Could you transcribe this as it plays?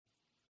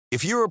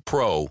If you're a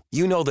pro,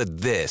 you know that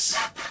this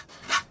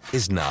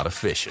is not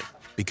efficient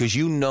because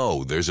you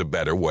know there's a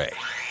better way.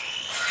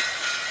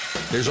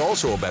 There's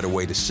also a better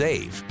way to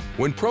save.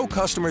 When pro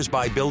customers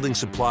buy building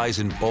supplies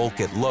in bulk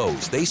at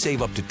Lowe's, they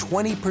save up to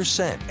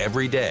 20%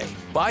 every day.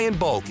 Buy in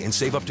bulk and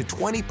save up to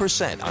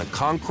 20% on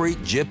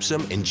concrete,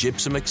 gypsum, and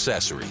gypsum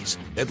accessories.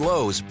 At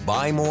Lowe's,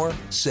 buy more,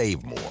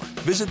 save more.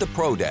 Visit the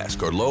Pro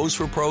Desk or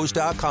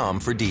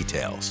Lowe'sForPros.com for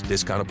details.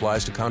 Discount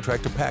applies to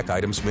contract to pack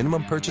items.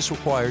 Minimum purchase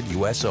required.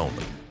 U.S.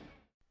 only.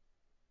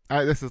 All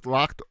right, this is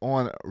Locked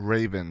On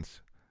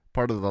Ravens,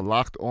 part of the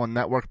Locked On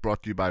Network,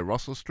 brought to you by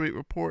Russell Street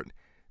Report.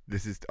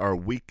 This is our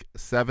Week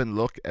 7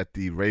 look at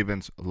the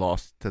Ravens'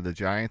 loss to the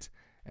Giants.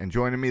 And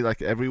joining me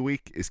like every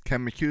week is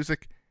Ken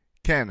McCusick.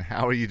 Ken,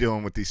 how are you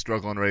doing with these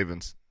struggling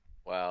Ravens?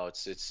 Wow,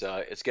 it's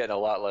getting a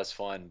lot less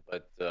fun,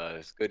 but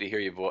it's good to hear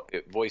your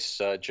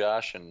voice,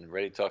 Josh, and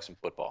ready to talk some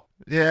football.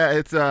 Yeah,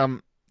 it's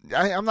I'm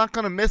not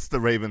going to miss the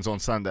Ravens on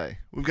Sunday.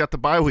 We've got the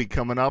bye week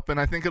coming up, and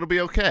I think it'll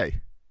be okay.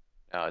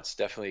 No, it's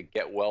definitely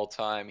get well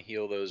time,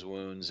 heal those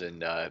wounds,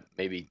 and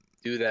maybe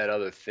do that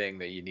other thing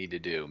that you need to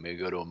do. Maybe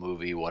go to a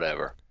movie,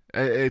 whatever.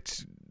 At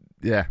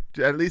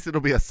least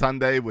it'll be a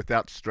Sunday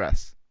without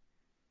stress.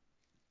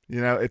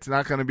 You know, it's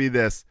not going to be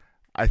this,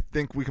 I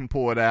think we can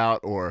pull it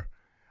out, or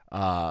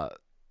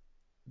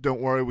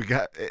don't worry, we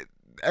got it.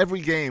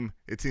 Every game,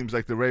 it seems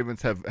like the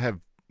Ravens have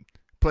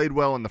played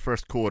well in the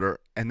first quarter,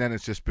 and then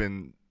it's just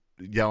been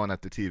yelling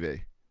at the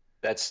TV.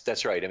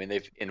 That's right. I mean,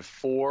 they've in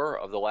 4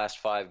 of the last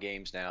 5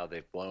 games now,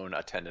 they've blown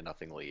a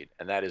 10-0 lead,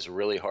 and that is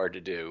really hard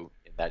to do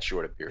in that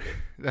short a period.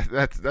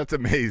 That's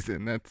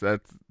amazing. That's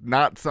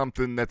not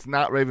something. That's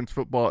not Ravens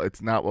football.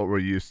 It's not what we're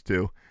used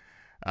to.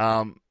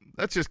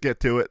 Let's just get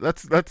to it.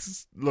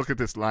 Let's look at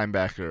this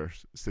linebacker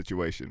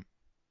situation.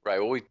 Right.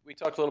 Well, we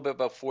talked a little bit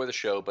about before the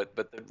show, but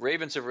the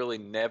Ravens have really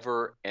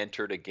never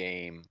entered a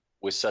game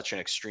with such an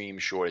extreme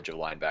shortage of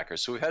linebackers.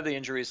 So we've had the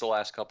injuries the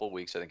last couple of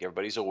weeks. I think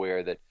everybody's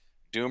aware that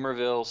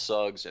Dumervil,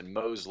 Suggs, and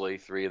Mosley,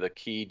 3 of the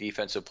key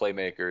defensive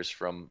playmakers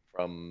from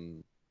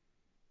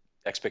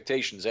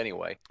expectations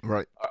anyway,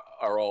 right,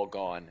 are all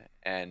gone.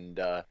 And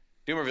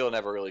Dumervil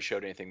never really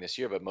showed anything this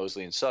year, but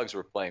Mosley and Suggs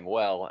were playing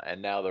well,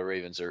 and now the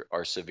Ravens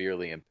are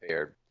severely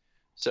impaired.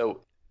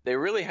 So they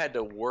really had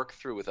to work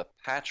through with a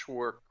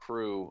patchwork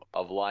crew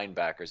of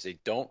linebackers. They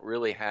don't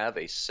really have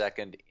a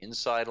second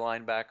inside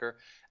linebacker.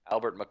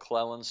 Albert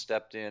McClellan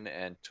stepped in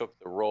and took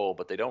the role,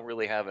 but they don't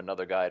really have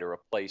another guy to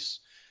replace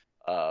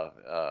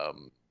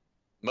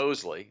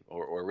Mosley,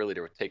 or really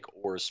to take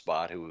Orr's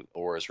spot, who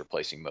Orr is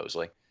replacing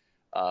Mosley.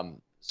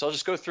 So I'll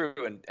just go through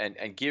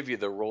and give you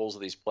the roles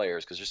of these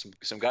players, because there's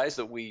some guys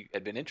that we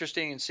had been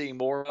interested in seeing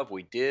more of.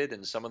 We did,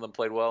 and some of them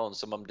played well, and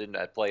some of them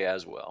didn't play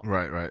as well.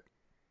 Right.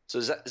 So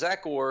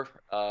Zach Orr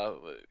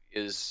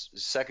is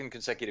second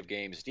consecutive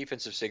games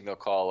defensive signal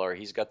caller.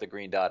 He's got the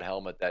green dot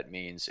helmet, that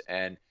means,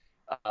 and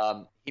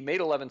he made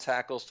 11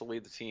 tackles to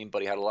lead the team,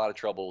 but he had a lot of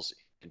troubles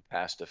in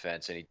pass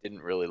defense, and he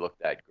didn't really look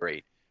that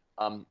great.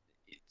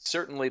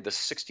 Certainly the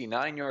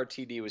 69-yard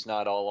TD was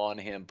not all on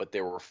him, but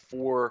there were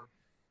 4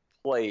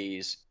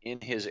 plays in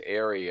his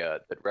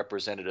area that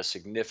represented a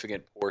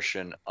significant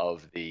portion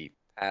of the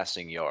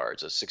passing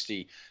yards. A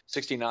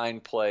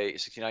 69-yard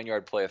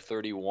play, a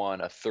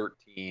 31, a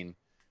 13,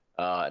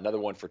 another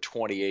one for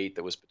 28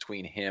 that was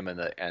between him and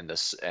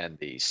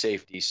the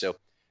safety. So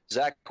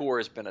Zach Orr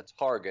has been a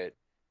target,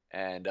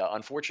 and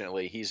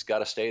unfortunately, he's got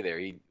to stay there.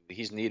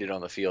 He's needed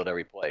on the field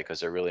every play, because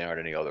there really aren't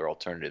any other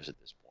alternatives at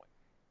this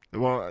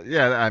point. Well,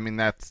 yeah, I mean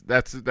that's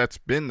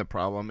been the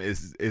problem.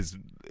 Is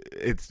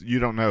it's you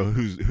don't know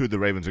who the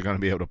Ravens are going to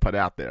be able to put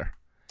out there,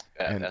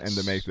 and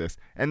to make this,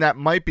 and that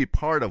might be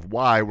part of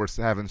why we're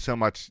having so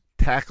much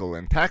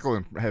tackling.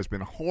 Tackling has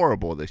been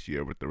horrible this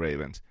year with the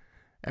Ravens,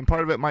 and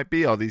part of it might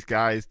be all these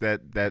guys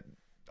that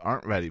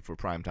aren't ready for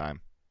prime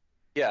time.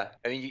 Yeah,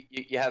 I mean,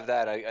 you have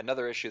that.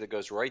 Another issue that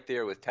goes right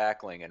there with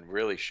tackling and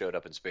really showed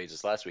up in spades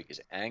this last week is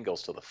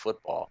angles to the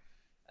football.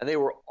 And they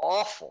were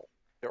awful.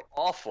 They're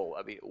awful.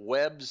 I mean,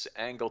 Webb's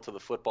angle to the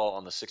football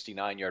on the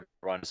 69-yard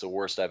run is the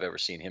worst I've ever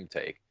seen him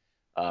take.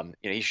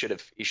 He should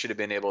have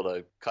been able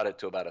to cut it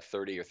to about a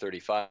 30 or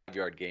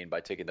 35-yard gain by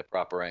taking the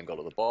proper angle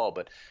to the ball.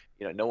 But,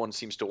 no one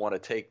seems to want to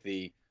take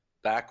the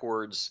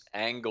backwards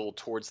angle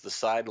towards the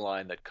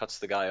sideline that cuts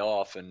the guy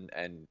off and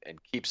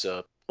keeps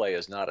a play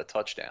as not a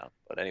touchdown.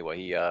 But anyway,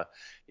 he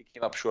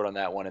came up short on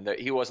that one, and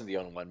he wasn't the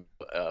only one.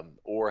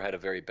 Orr had a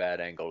very bad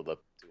angle to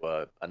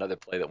another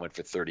play that went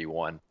for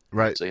 31.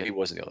 Right. So he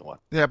wasn't the only one.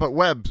 Yeah, but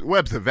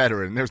Webb's a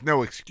veteran. There's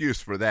no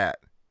excuse for that.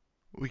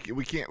 We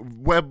can't.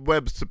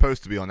 Webb's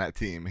supposed to be on that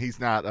team. He's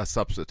not a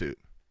substitute.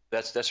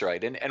 That's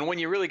right. And when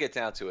you really get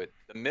down to it,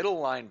 the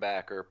middle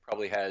linebacker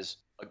probably has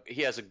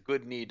a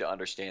good need to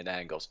understand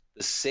angles.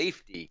 The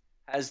safety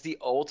has the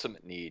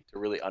ultimate need to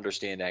really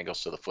understand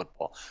angles to the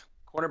football.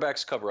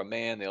 Cornerbacks cover a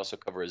man, they also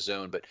cover a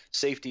zone, but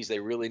safeties, they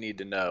really need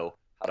to know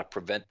how to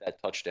prevent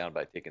that touchdown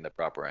by taking the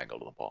proper angle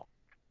to the ball.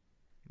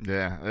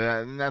 Yeah,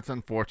 and that's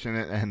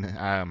unfortunate,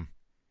 and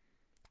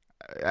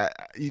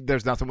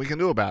there's nothing we can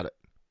do about it.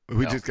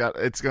 We just got.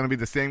 It's going to be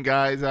the same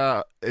guys,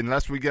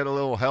 unless we get a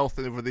little health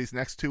over these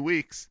next 2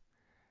 weeks.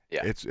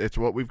 Yeah, it's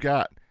what we've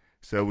got.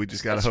 So we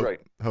just got to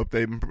hope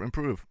they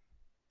improve.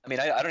 I mean,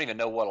 I don't even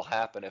know what'll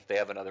happen if they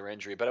have another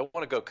injury, but I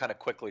want to go kind of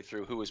quickly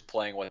through who was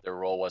playing, what their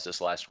role was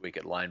this last week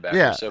at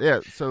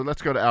linebacker. So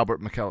let's go to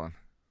Albert McClellan.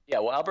 Yeah,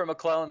 well, Albert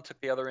McClellan took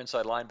the other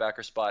inside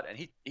linebacker spot,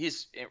 and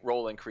his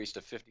role increased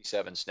to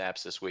 57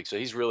 snaps this week, so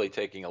he's really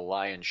taking a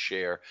lion's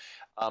share.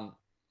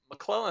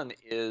 McClellan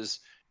is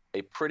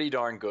a pretty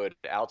darn good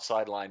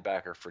outside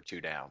linebacker for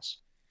 2 downs.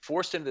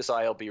 Forced into this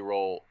ILB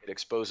role, it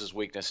exposes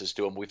weaknesses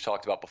to him. We've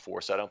talked about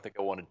before, so I don't think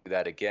I want to do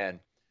that again.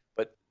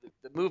 But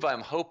the move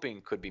I'm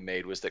hoping could be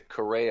made was that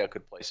Correa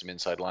could play some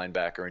inside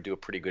linebacker and do a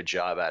pretty good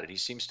job at it. He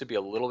seems to be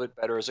a little bit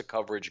better as a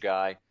coverage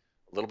guy,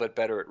 a little bit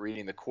better at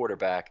reading the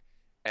quarterback.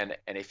 And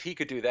if he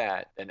could do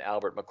that, then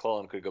Albert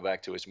McClellan could go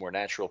back to his more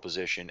natural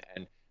position.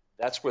 And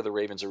that's where the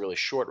Ravens are really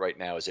short right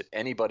now, is that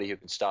anybody who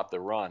can stop the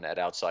run at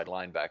outside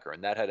linebacker.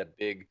 And that had a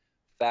big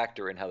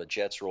factor in how the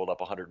Jets rolled up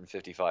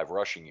 155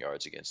 rushing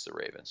yards against the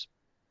Ravens.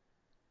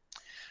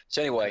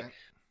 So anyway,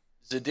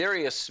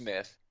 Zadarius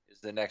Smith is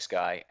the next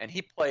guy, and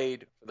he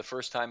played for the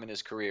first time in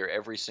his career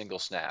every single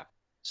snap.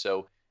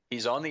 So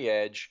he's on the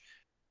edge.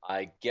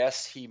 I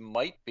guess he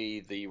might be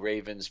the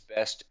Ravens'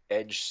 best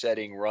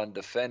edge-setting run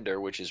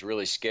defender, which is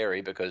really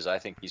scary because I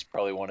think he's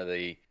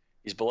probably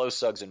he's below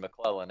Suggs and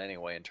McClellan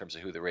anyway in terms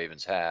of who the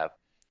Ravens have.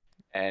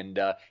 And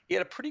he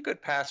had a pretty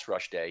good pass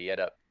rush day.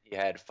 He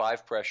had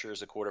 5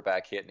 pressures, a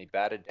quarterback hit, and he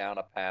batted down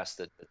a pass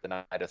that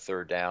denied a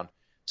third down.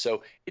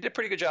 So he did a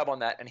pretty good job on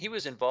that, and he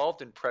was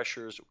involved in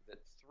pressures that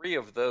 3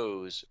 of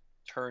those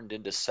turned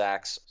into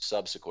sacks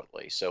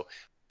subsequently. So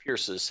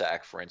Pierce's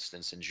sack, for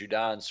instance, and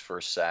Judon's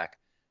first sack,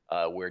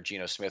 where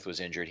Geno Smith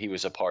was injured, he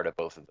was a part of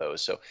both of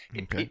those. So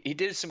he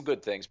did some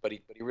good things, but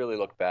he really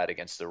looked bad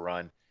against the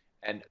run.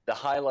 And the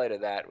highlight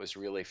of that was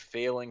really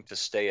failing to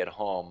stay at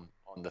home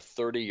on the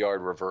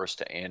 30-yard reverse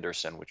to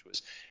Anderson, which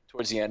was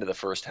towards the end of the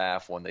first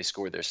half when they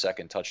scored their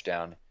second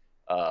touchdown.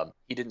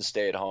 He didn't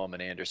stay at home,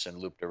 and Anderson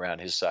looped around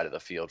his side of the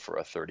field for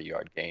a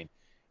 30-yard gain.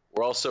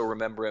 We'll also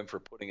remember him for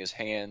putting his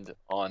hand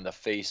on the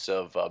face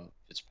of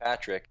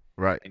Fitzpatrick,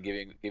 and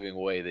giving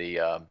away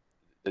the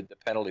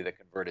penalty that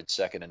converted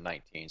 2nd and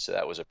 19. So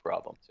that was a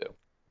problem too.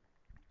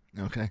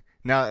 Okay.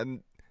 Now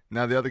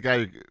the other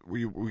guy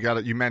we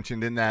got you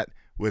mentioned in that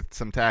with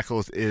some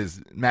tackles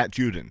is Matt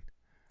Judon,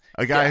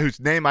 a guy whose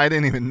name I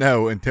didn't even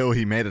know until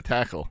he made a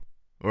tackle,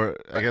 or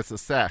I guess a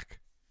sack.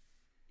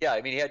 Yeah,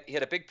 I mean he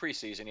had a big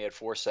preseason. He had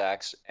 4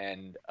 sacks,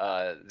 and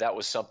that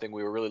was something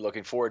we were really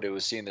looking forward to,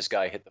 was seeing this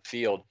guy hit the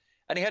field.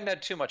 And he hadn't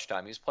had too much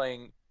time. He was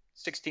playing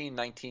 16,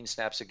 19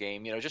 snaps a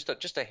game.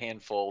 Just a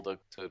handful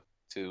to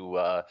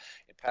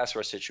in pass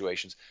rush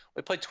situations.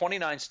 We played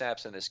 29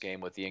 snaps in this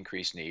game with the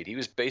increased need. He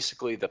was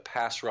basically the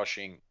pass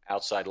rushing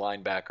outside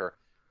linebacker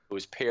who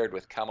was paired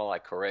with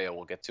Kamalei Correa,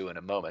 we'll get to in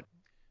a moment.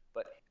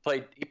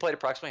 But he played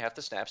approximately half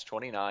the snaps,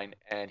 29,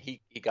 and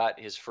he got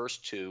his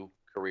first 2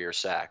 career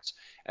sacks.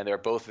 And they're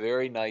both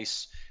very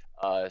nice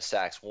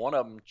sacks. One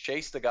of them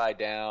chased the guy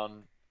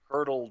down,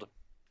 hurdled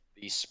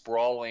the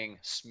sprawling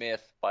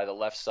Smith by the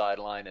left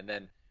sideline, and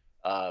then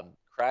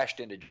crashed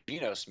into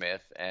Geno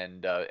Smith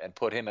and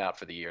put him out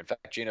for the year. In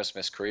fact, Geno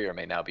Smith's career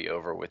may now be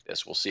over with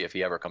this. We'll see if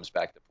he ever comes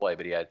back to play,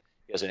 but he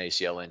has an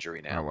ACL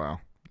injury now. Oh, wow.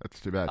 That's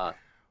too bad.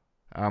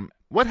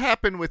 What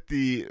happened with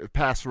the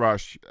pass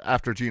rush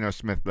after Geno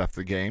Smith left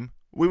the game?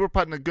 We were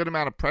putting a good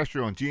amount of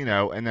pressure on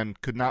Geno and then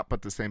could not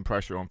put the same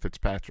pressure on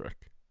Fitzpatrick.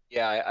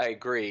 Yeah, I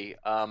agree.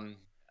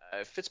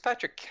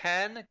 Fitzpatrick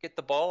can get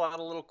the ball out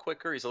a little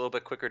quicker. He's a little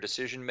bit quicker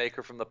decision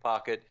maker from the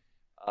pocket.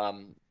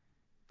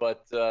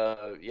 But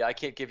I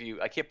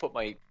can't put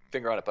my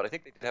finger on it, but I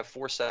think they did have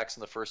 4 sacks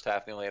in the first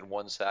half. They only had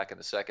 1 sack in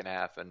the second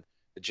half, and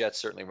the Jets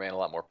certainly ran a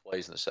lot more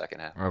plays in the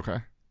second half. Okay.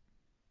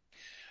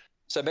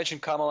 So I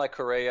mentioned Kamalei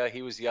Correa.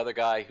 He was the other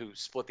guy who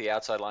split the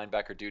outside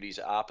linebacker duties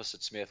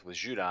opposite Smith with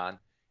Judon,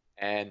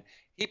 and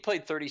he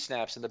played 30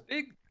 snaps. And the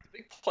big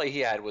play he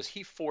had was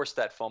he forced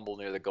that fumble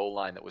near the goal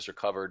line that was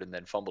recovered and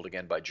then fumbled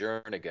again by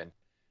Jernigan.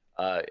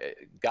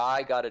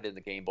 Guy got it in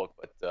the game book,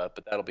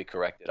 but that'll be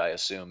corrected, I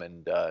assume,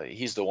 and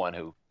he's the one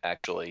who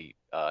actually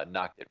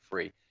knocked it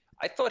free.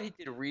 I thought he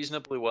did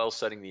reasonably well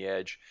setting the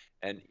edge,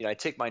 and I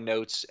take my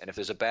notes, and if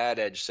there's a bad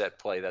edge set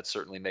play, that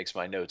certainly makes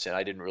my notes, and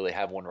I didn't really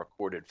have one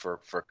recorded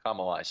for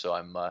Kamalei, so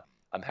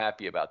I'm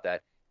happy about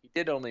that. He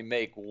did only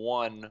make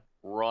 1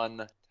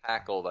 run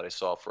tackle that I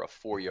saw for a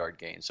 4-yard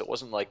gain, so it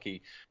wasn't like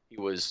he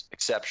was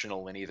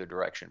exceptional in either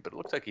direction, but it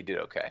looked like he did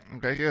okay.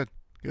 Okay, good.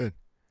 Go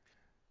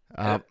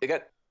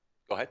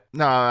ahead.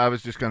 No, I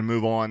was just going to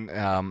move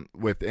on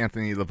with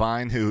Anthony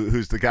Levine,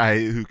 who's the guy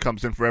who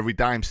comes in for every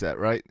dime set,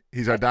 right?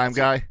 He's our dime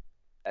guy?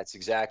 That's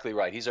exactly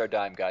right. He's our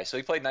dime guy. So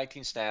he played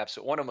 19 snaps.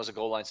 One of them was a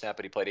goal line snap,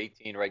 but he played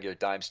 18 regular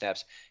dime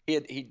snaps. He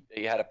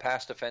had a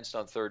pass defense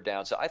on 3rd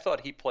down, so I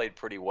thought he played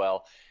pretty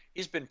well.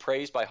 He's been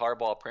praised by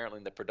Harbaugh apparently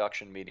in the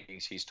production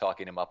meetings. He's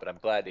talking him up, and I'm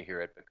glad to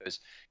hear it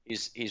because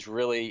he's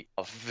really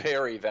a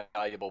very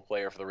valuable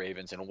player for the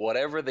Ravens, and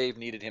whatever they've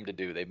needed him to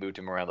do, they've moved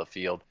him around the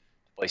field.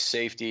 Play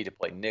safety, to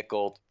play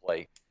nickel, to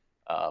play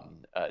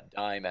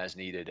dime as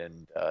needed,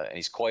 and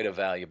he's quite a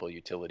valuable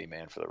utility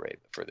man for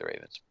the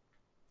Ravens.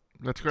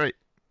 That's great.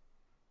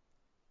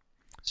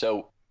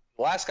 So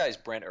the last guy is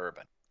Brent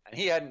Urban, and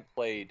he hadn't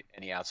played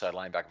any outside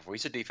linebacker before.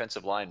 He's a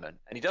defensive lineman,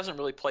 and he doesn't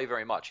really play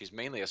very much. He's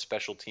mainly a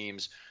special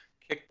teams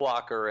kick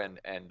blocker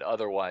and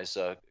otherwise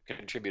a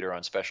contributor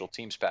on special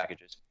teams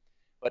packages.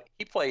 But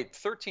he played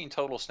 13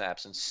 total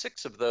snaps, and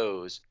 6 of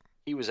those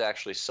he was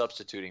actually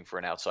substituting for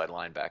an outside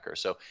linebacker.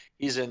 So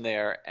he's in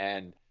there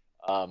and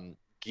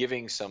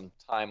giving some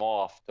time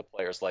off to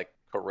players like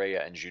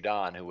Correa and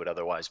Judon, who would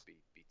otherwise be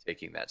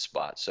taking that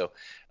spot. So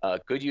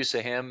good use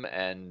of him,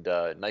 and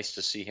nice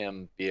to see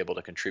him be able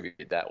to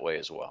contribute that way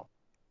as well.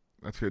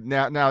 That's good.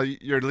 Now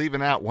you're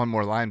leaving out one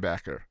more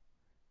linebacker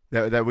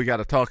that we got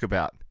to talk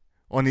about.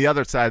 On the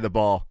other side of the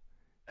ball,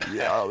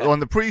 on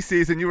the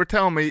preseason, you were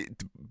telling me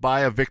to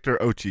buy a Victor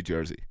Ochi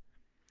jersey.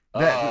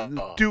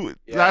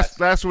 Yes.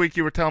 Last week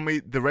you were telling me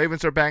the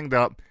Ravens are banged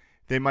up.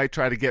 They might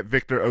try to get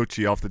Victor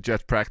Ochi off the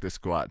Jets practice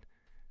squad.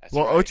 That's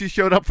right. Ochi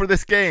showed up for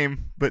this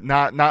game, but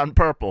not in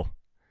purple.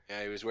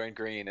 Yeah, he was wearing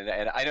green,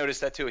 and I noticed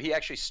that too. He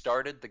actually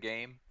started the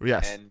game.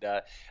 Yes. And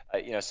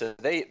so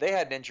they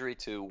had an injury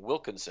to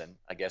Wilkinson,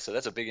 I guess. So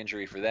that's a big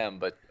injury for them.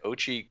 But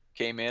Ochi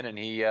came in and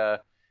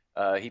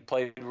he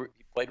played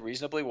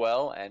reasonably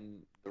well,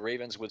 and the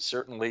Ravens would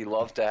certainly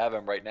love to have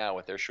him right now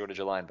with their shortage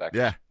of linebackers.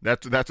 Yeah,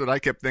 that's what I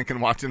kept thinking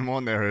watching him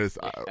on there is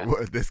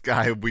this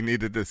guy. We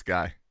needed this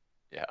guy.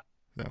 Yeah.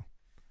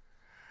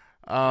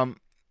 So,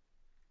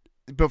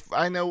 but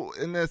I know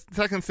in the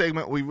second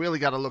segment we really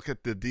got to look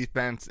at the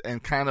defense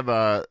and it's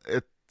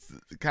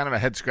kind of a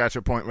head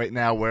scratcher point right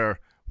now where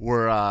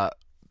we're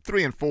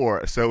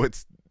 3-4. So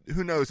it's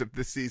who knows if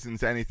this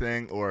season's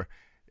anything or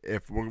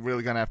if we're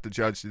really going to have to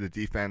judge the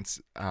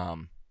defense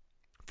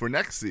for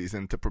next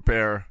season to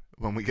prepare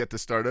when we get to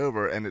start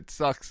over. And it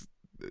sucks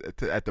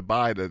at the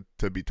bye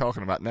to be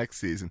talking about next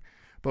season,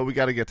 but we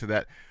got to get to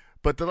that.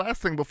 But the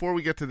last thing before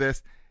we get to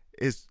this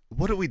is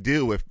what do we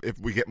do if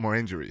we get more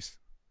injuries?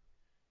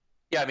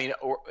 Yeah, I mean,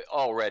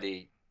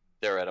 already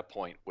they're at a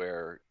point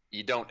where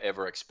you don't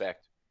ever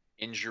expect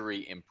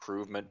injury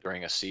improvement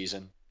during a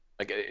season.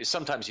 Like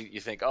sometimes you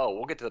think, oh,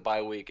 we'll get to the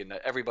bye week and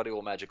everybody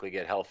will magically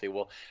get healthy.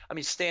 Well, I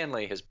mean,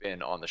 Stanley has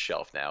been on the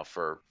shelf now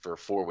for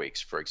 4 weeks,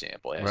 for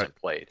example. He hasn't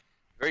played.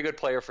 Very good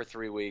player for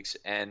 3 weeks,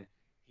 and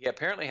he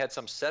apparently had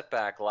some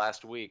setback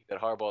last week that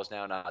Harbaugh is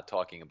now not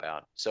talking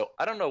about. So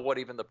I don't know what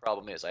even the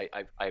problem is.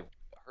 I've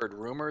heard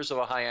rumors of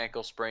a high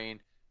ankle sprain.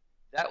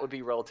 That would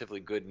be relatively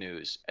good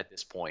news at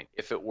this point.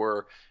 If it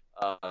were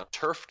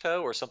turf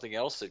toe or something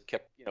else that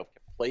kept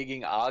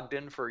plaguing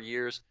Ogden for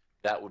years,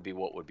 that would be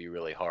what would be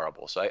really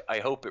horrible. So I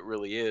hope it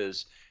really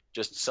is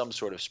just some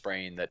sort of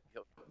sprain that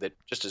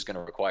just is going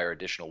to require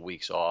additional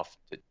weeks off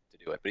to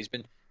do it. But he's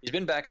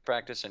been back in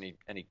practice, and he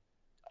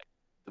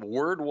the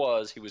word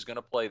was he was going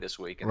to play this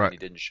week, and then he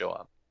didn't show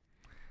up.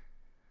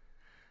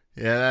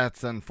 Yeah,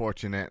 that's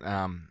unfortunate.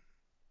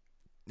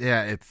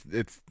 Yeah,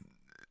 it's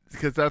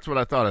because that's what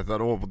I thought. I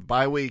thought, with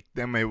bye week,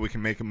 then maybe we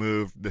can make a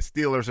move. The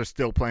Steelers are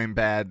still playing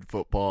bad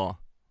football.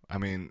 I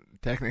mean,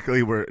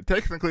 technically we're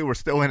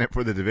still in it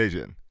for the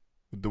division,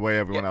 the way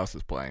everyone else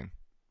is playing.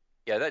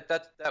 Yeah,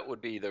 that would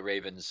be the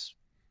Ravens'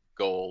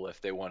 goal if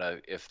they want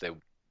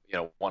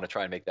to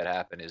try and make that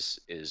happen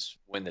is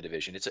win the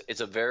division.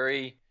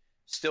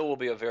 Still will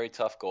be a very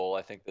tough goal.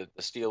 I think that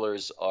the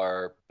Steelers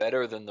are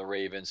better than the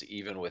Ravens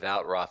even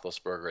without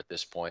Roethlisberger at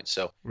this point.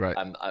 So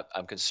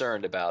I'm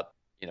concerned about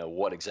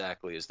what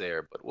exactly is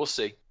there, but we'll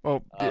see.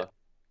 Well,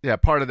 yeah,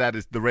 part of that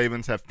is the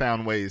Ravens have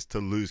found ways to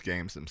lose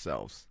games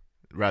themselves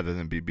rather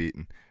than be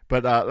beaten.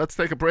 But let's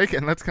take a break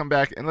and let's come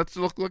back and let's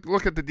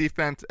look at the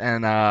defense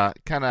and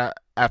kind of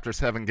after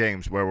 7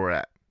 games where we're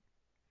at.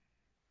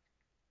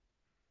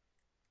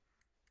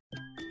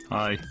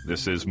 Hi,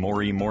 this is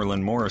Maury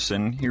Moreland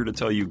Morrison, here to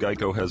tell you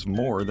Geico has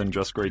more than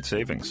just great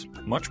savings.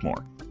 Much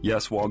more.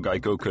 Yes, while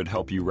Geico could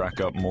help you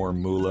rack up more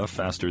moolah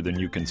faster than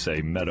you can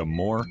say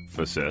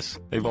metamorphosis,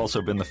 they've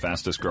also been the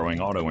fastest growing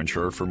auto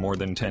insurer for more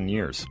than 10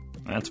 years.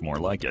 That's more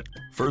like it.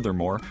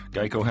 Furthermore,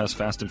 Geico has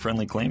fast and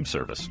friendly claim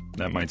service.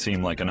 That might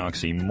seem like an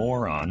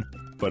oxymoron,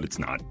 but it's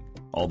not.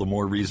 All the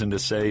more reason to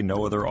say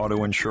no other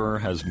auto insurer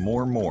has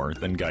more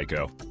than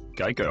Geico.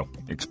 Geico.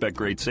 Expect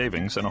great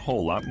savings and a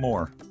whole lot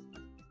more.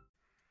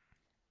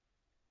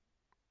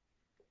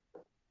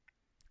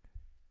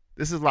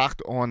 This is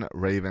Locked On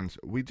Ravens.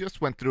 We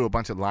just went through a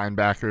bunch of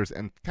linebackers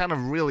and kind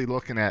of really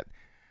looking at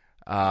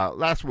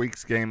last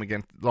week's game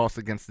loss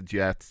against the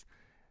Jets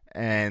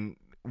and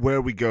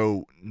where we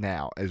go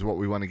now is what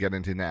we want to get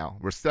into now.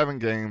 We're 7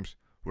 games.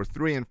 We're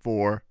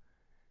 3-4.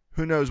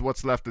 Who knows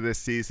what's left of this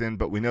season,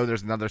 but we know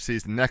there's another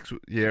season next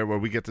year where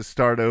we get to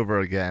start over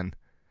again.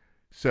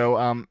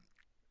 So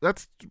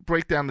let's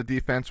break down the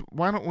defense.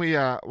 Why don't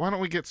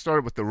we get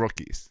started with the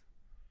rookies?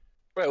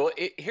 Right. Well,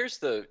 here's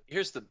the.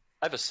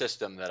 I have a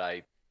system that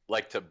I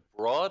like to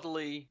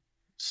broadly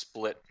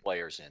split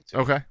players into.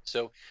 Okay.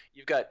 So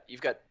you've got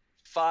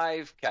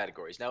 5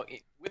 categories. Now,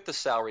 with the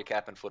salary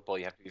cap in football,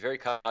 you have to be very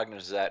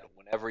cognizant of that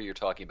whenever you're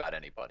talking about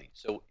anybody.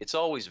 So it's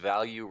always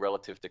value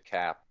relative to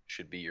cap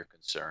should be your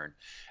concern.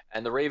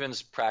 And the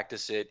Ravens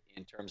practice it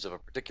in terms of a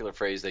particular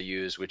phrase they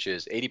use, which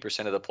is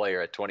 80% of the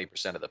player at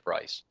 20% of the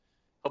price.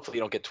 Hopefully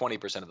you don't get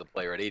 20% of the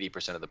player at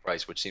 80% of the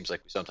price, which seems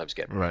like we sometimes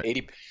get.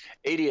 Right.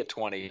 80 at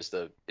 20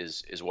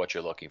 is what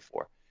you're looking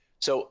for.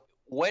 So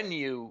when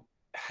you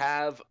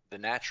have the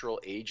natural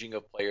aging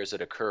of players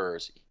that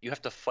occurs, you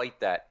have to fight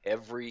that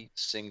every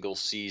single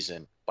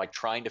season by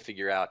trying to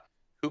figure out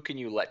who can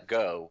you let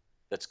go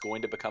that's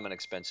going to become an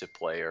expensive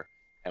player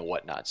and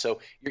whatnot.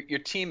 So your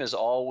team is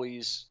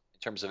always, in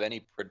terms of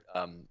any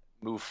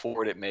move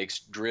forward it makes,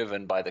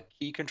 driven by the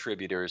key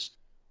contributors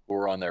who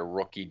are on their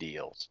rookie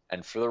deals.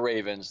 And for the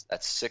Ravens,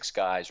 that's 6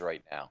 guys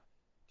right now.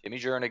 Timmy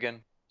Jernigan,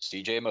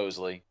 C.J.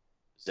 Mosley,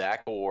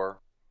 Zach Orr,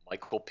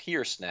 Michael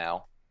Pierce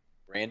now,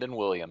 Brandon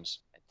Williams,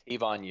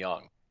 Tavon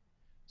Young.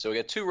 So we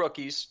got 2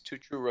 rookies, 2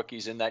 true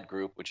rookies in that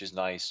group, which is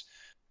nice.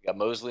 You got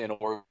Mosley and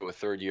Orr with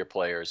third-year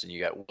players, and you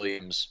got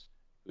Williams,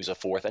 who's a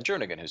 4th, and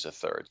Jernigan, who's a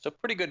 3rd. So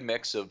pretty good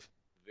mix of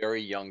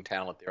very young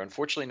talent there.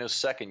 Unfortunately, no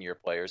second-year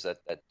players. That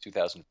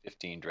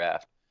 2015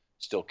 draft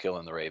still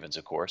killing the Ravens,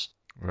 of course.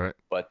 Right.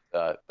 But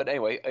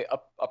anyway,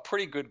 a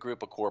pretty good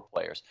group of core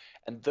players.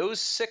 And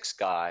those 6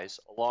 guys,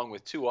 along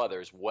with 2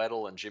 others,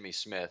 Weddle and Jimmy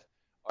Smith,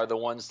 are the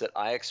ones that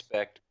I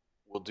expect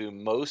will do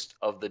most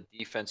of the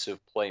defensive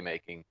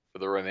playmaking for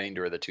the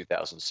remainder of the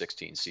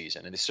 2016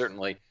 season. And they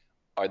certainly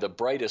are the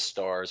brightest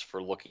stars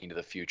for looking to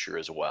the future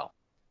as well.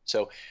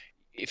 So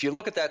if you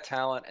look at that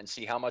talent and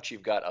see how much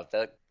you've got of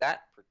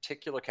that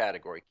particular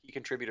category, key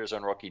contributors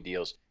on rookie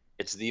deals,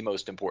 it's the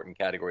most important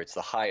category. It's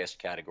the highest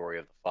category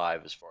of the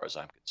 5 as far as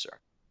I'm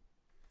concerned.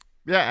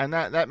 Yeah, and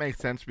that makes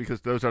sense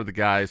because those are the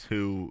guys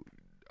who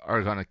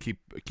are going to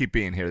keep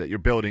being here, that you're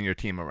building your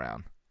team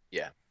around.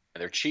 Yeah,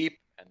 and they're cheap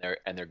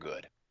and they're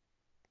good.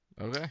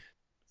 Okay.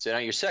 So now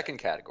your second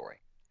category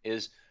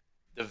is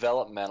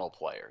developmental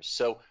players.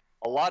 So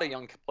a lot of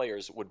young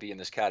players would be in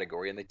this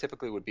category, and they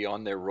typically would be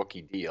on their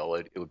rookie deal.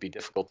 It would be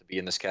difficult to be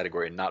in this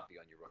category and not be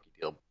on your rookie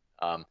deal.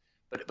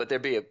 But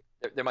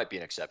there might be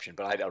an exception,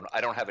 but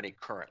I don't have any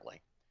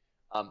currently.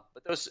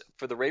 But those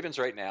for the Ravens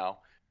right now,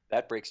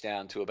 that breaks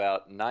down to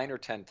about 9 or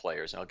 10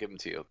 players, and I'll give them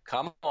to you.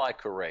 Kamalei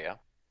Correa,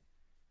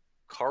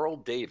 Carl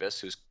Davis,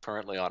 who's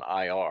currently on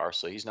IR,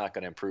 so he's not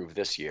going to improve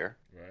this year.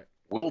 Right.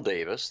 Will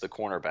Davis, the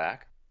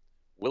cornerback.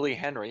 Willie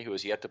Henry, who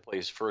has yet to play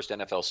his first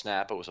NFL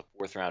snap, but was a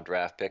 4th-round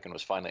draft pick and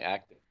was finally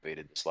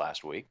activated this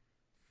last week.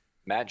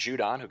 Matt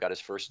Judon, who got his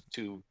first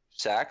 2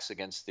 sacks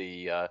against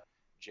the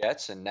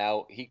Jets, and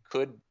now he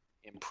could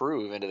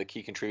improve into the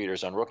key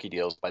contributors on rookie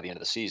deals by the end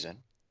of the season.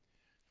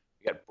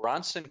 We got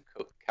Bronson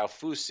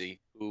Kaufusi,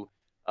 who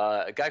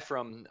a guy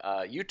from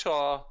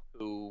Utah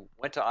who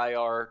went to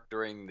IR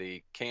during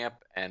the camp,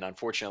 and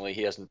unfortunately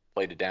he hasn't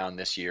played it down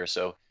this year,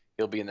 so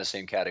he'll be in the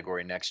same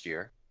category next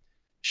year.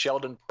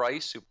 Sheldon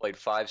Price, who played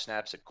 5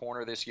 snaps at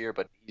corner this year,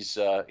 but he's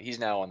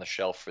now on the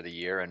shelf for the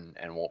year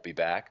and won't be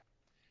back.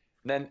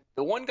 And then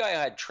the one guy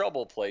I had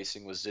trouble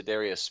placing was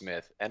Za'Darius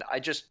Smith, and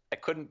I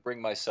couldn't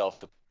bring myself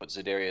to put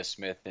Za'Darius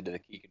Smith into the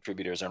key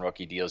contributors on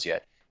rookie deals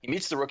yet. He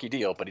meets the rookie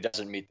deal, but he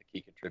doesn't meet the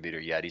key contributor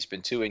yet. He's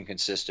been too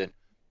inconsistent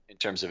in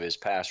terms of his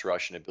pass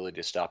rush and ability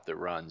to stop the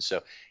run.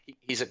 So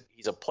he's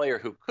a player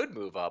who could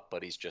move up,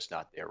 but he's just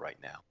not there right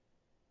now.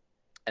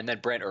 And then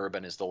Brent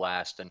Urban is the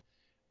last, and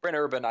Brent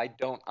Urban, I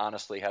don't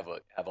honestly have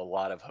a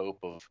lot of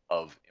hope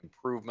of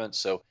improvement.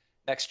 So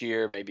next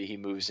year, maybe he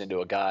moves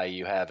into a guy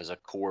you have as a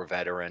core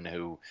veteran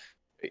who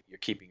you're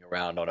keeping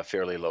around on a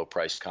fairly low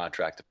price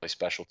contract to play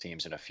special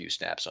teams and a few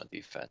snaps on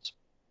defense.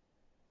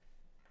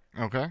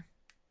 Okay.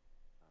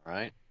 All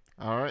right.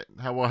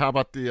 How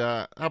about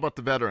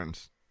the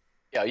veterans?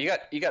 Yeah,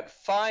 you got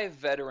 5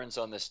 veterans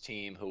on this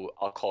team who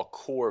I'll call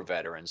core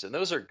veterans, and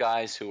those are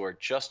guys who are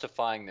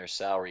justifying their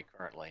salary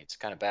currently. It's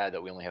kind of bad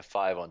that we only have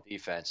 5 on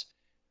defense,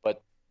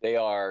 but they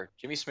are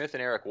Jimmy Smith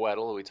and Eric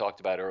Weddle, who we talked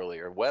about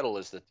earlier. Weddle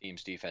is the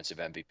team's defensive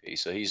MVP,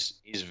 so he's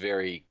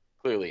very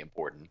clearly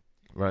important.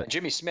 Right. And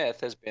Jimmy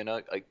Smith has been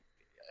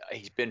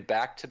he's been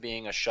back to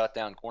being a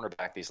shutdown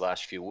cornerback these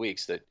last few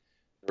weeks that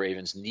the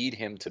Ravens need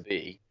him to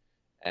be.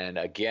 And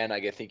again,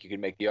 I think you could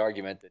make the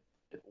argument that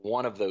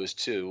one of those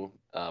 2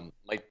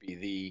 might be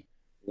the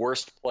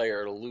worst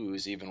player to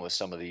lose, even with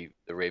some of the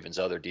Ravens'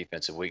 other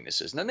defensive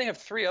weaknesses. And then they have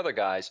 3 other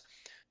guys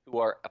who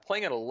are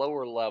playing at a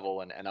lower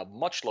level and a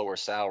much lower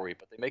salary,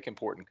 but they make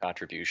important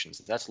contributions.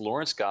 That's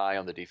Lawrence Guy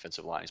on the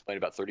defensive line. He's played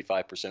about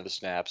 35% of the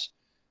snaps,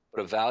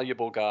 but a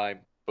valuable guy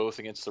both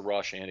against the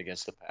rush and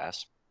against the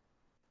pass.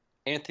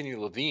 Anthony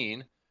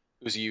Levine,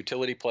 who's a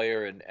utility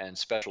player and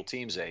special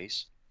teams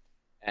ace,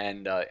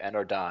 and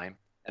our dime.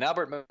 And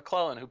Albert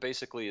McClellan, who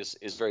basically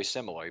is very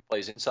similar. He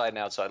plays inside and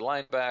outside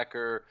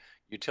linebacker,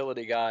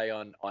 utility guy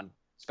on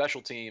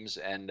special teams,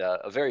 and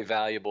a very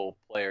valuable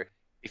player.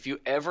 If you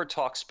ever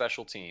talk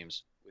special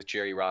teams with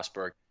Jerry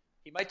Rosburg,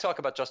 he might talk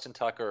about Justin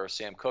Tucker or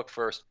Sam Cook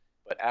first,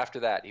 but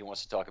after that, he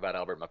wants to talk about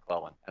Albert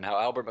McClellan and how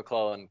Albert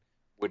McClellan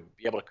would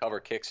be able to cover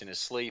kicks in his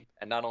sleep,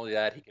 and not only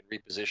that, he can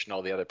reposition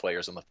all the other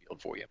players on the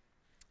field for you.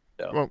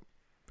 So. Well,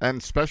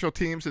 and special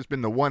teams has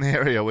been the one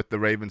area with the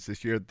Ravens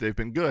this year that they've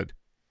been good.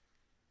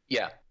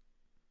 Yeah.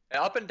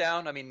 Up and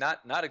down, I mean,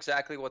 not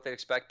exactly what they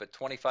expect, but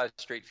 25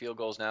 straight field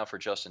goals now for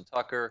Justin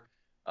Tucker.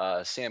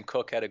 Sam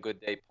Cook had a good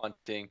day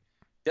punting.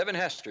 Devin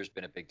Hester's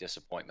been a big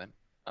disappointment.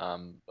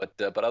 But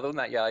other than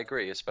that, yeah, I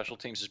agree. Special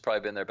teams has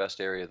probably been their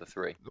best area of the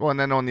three. Well, and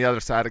then on the other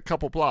side, a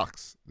couple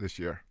blocks this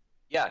year.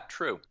 Yeah,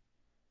 true.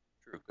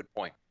 Good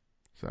point.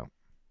 So,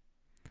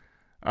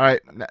 all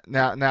right,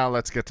 now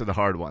let's get to the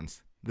hard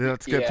ones.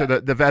 Let's get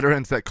to the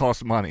veterans that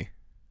cost money.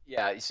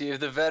 Yeah, you see,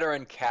 the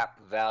veteran cap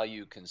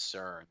value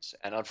concerns,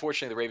 and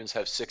unfortunately, the Ravens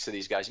have 6 of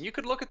these guys. And you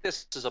could look at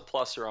this as a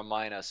plus or a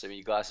minus. I mean,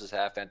 your glass is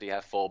half empty,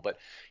 half full. But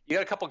you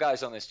got a couple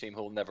guys on this team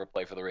who will never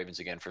play for the Ravens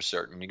again for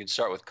certain. You can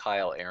start with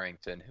Kyle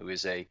Arrington, who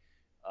is a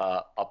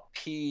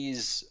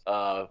peas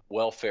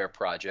welfare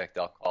project,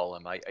 I'll call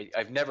him.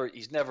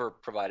 He's never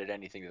provided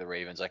anything to the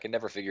Ravens. I can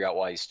never figure out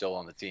why he's still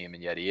on the team,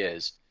 and yet he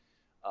is.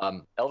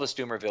 Elvis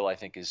Dumervil, I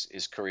think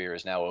his career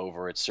is now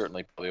over. It's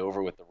certainly probably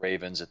over with the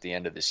Ravens at the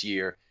end of this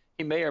year.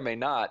 He may or may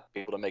not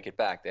be able to make it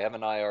back. They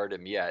haven't IR'd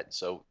him yet,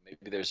 so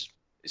maybe there's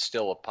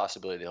still a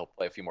possibility that he'll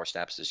play a few more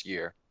snaps this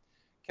year.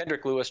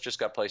 Kendrick Lewis just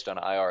got placed on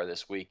IR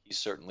this week. He's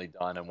certainly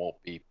done and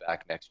won't be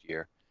back next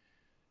year.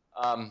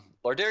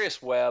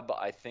 Lardarius Webb,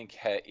 I think,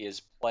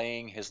 is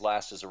playing his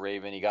last as a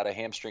Raven. He got a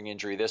hamstring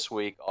injury this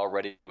week.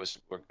 Already was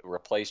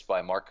replaced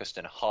by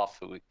Marcuston Huff,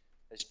 who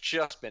has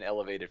just been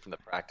elevated from the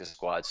practice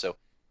squad. So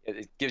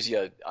it gives you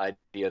an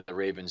idea of the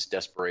Ravens'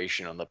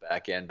 desperation on the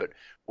back end. But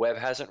Webb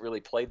hasn't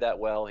really played that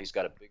well. He's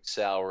got a big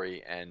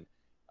salary, and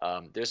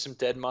there's some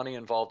dead money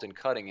involved in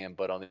cutting him.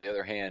 But on the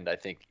other hand, I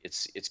think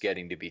it's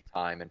getting to be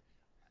time. And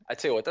I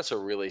tell you what, that's a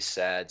really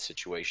sad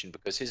situation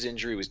because his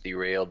injury was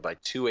derailed by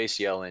 2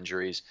 ACL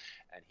injuries,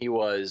 and he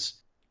was,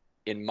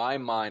 in my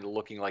mind,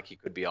 looking like he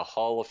could be a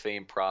Hall of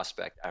Fame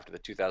prospect after the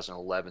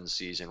 2011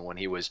 season when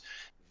he was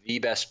the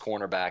best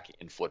cornerback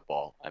in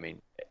football. I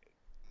mean,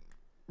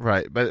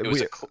 right, but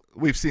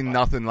we've seen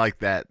nothing like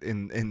that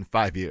in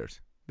 5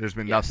 years. There's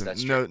been nothing,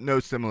 no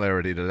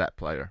similarity to that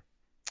player.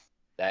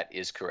 That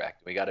is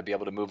correct. We got to be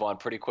able to move on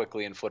pretty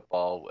quickly in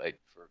football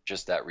for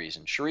just that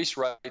reason. Sharice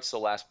Wright's the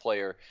last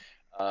player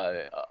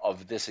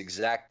of this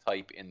exact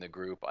type in the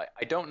group.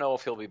 I don't know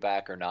if he'll be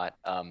back or not.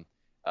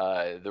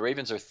 The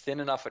Ravens are thin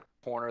enough at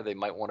corner. They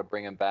might want to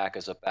bring him back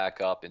as a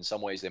backup. In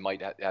some ways, they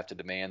might have to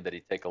demand that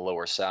he take a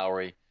lower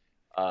salary.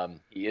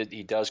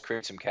 He does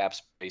create some cap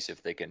space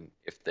if they can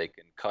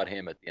cut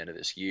him at the end of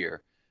this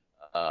year.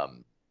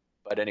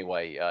 But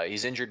anyway,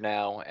 he's injured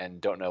now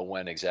and don't know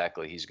when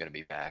exactly he's going to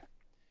be back.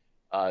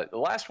 The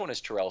last one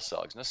is Terrell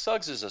Suggs. Now,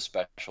 Suggs is a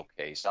special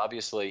case.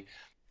 Obviously,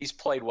 he's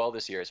played well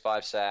this year. He has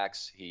 5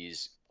 sacks.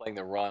 He's playing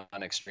the run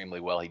extremely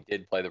well. He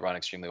did play the run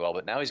extremely well,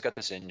 but now he's got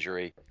this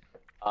injury.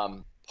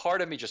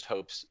 Part of me just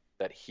hopes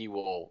that he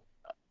will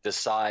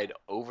decide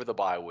over the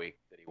bye week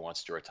that he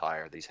wants to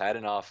retire. That he's had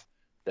enough,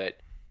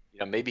 that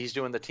maybe he's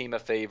doing the team a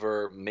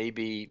favor.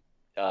 Maybe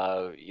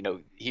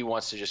he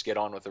wants to just get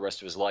on with the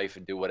rest of his life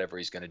and do whatever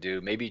he's going to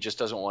do. Maybe he just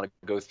doesn't want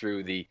to go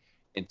through the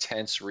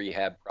intense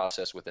rehab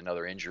process with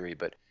another injury.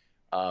 But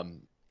I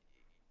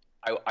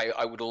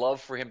would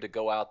love for him to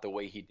go out the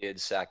way he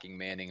did, sacking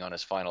Manning on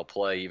his final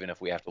play, even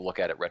if we have to look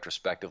at it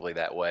retrospectively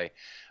that way.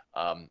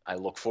 I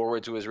look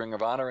forward to his Ring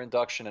of Honor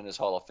induction and his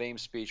Hall of Fame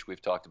speech.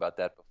 We've talked about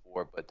that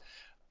before, but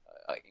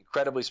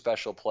incredibly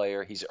special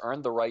player. He's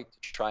earned the right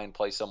to try and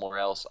play somewhere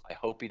else. I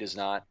hope he does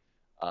not,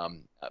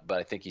 but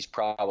I think he's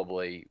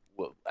probably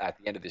at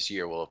the end of this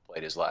year will have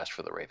played his last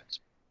for the Ravens.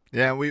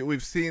 Yeah,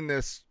 we've seen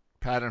this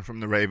pattern from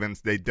the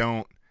Ravens. They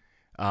don't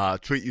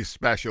treat you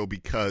special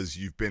because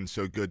you've been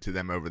so good to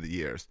them over the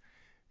years.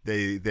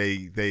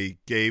 They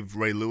gave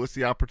Ray Lewis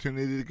the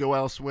opportunity to go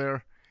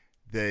elsewhere.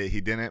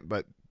 He didn't,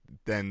 but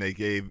then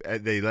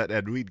they let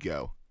Ed Reed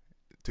go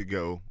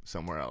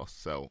somewhere else.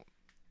 So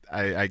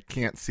I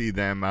can't see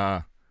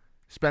them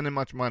spending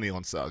much money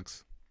on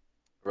Suggs.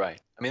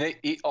 Right. I mean,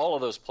 all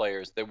of those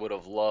players, they would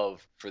have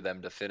loved for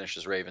them to finish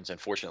as Ravens.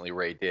 Unfortunately,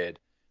 Ray did.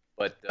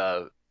 But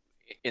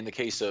in the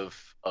case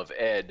of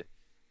Ed,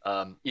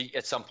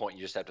 at some point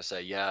you just have to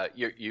say, yeah,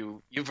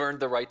 you've earned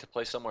the right to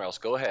play somewhere else.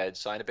 Go ahead,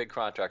 sign a big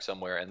contract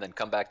somewhere, and then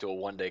come back to a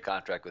one-day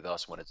contract with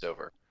us when it's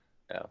over.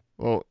 Yeah.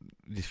 Well,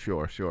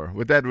 sure.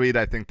 With Ed Reed,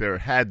 I think there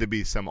had to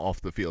be some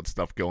off-the-field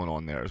stuff going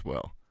on there as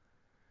well.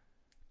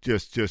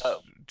 Just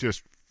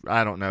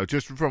I don't know.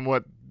 Just from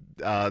what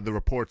the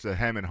reports of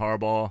him and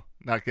Harbaugh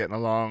not getting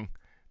along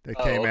that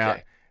came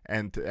out,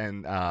 and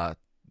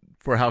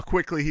for how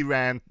quickly he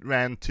ran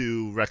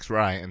to Rex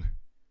Ryan,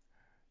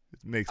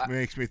 it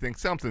makes me think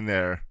something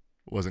there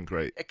wasn't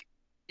great.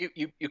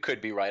 You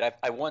could be right.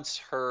 I once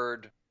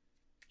heard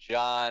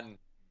John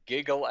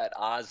giggle at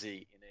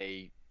Ozzie in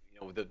a.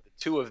 The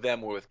two of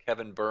them were with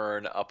Kevin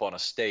Byrne up on a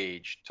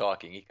stage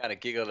talking. He kind of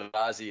giggled at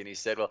Ozzie and he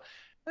said, well,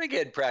 I think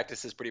Ed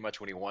practices pretty much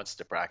when he wants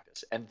to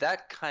practice. And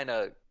that kind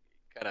of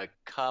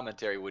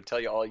commentary would tell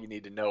you all you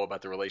need to know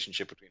about the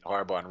relationship between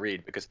Harbaugh and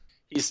Reed, because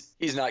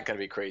he's not going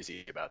to be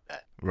crazy about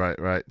that.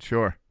 Right.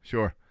 Sure.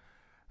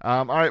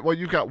 All right. Well,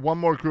 you've got one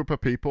more group of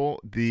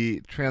people,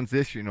 the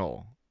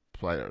transitional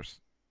players.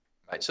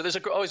 Right. So there's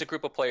always a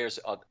group of players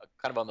kind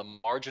of on the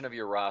margin of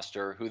your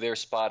roster who their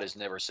spot is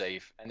never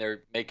safe, and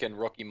they're making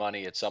rookie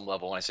money at some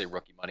level. When I say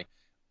rookie money,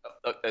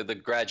 the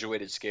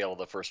graduated scale of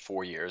the first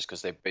 4 years,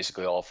 because they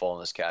basically all fall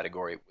in this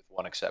category with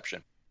one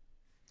exception.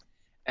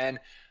 And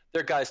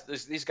they're guys.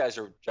 These guys'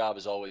 job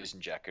is always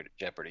in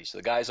jeopardy. So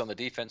the guys on the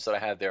defense that I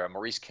have there are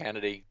Maurice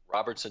Kennedy,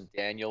 Robertson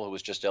Daniel, who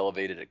was just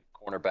elevated at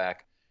cornerback,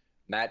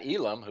 Matt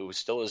Elam, who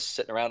still is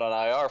sitting around on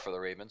IR for the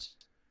Ravens,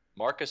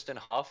 Marcuston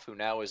Huff, who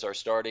now is our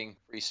starting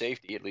free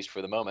safety, at least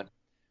for the moment,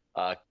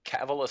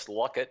 Cavalus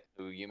Luckett,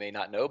 who you may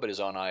not know but is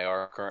on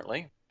IR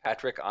currently,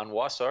 Patrick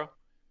Onwuasor,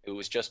 who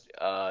was just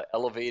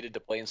elevated to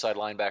play inside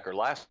linebacker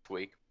last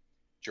week,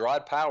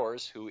 Gerard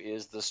Powers, who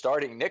is the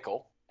starting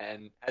nickel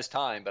and has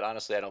time, but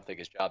honestly I don't think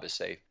his job is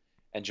safe,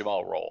 and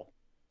Jamal Roll.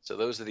 So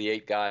those are the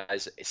 8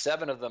 guys.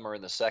 7 of them are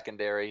in the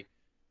secondary.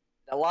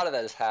 A lot of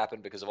that has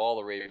happened because of all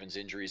the Ravens'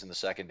 injuries in the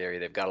secondary.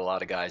 They've got a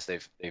lot of guys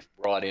they've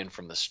brought in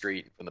from the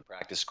street, from the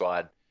practice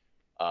squad,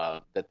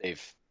 that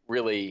they've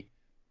really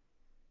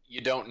 –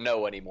 you don't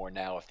know anymore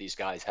now if these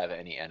guys have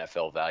any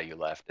NFL value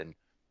left. And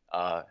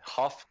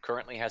Huff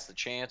currently has the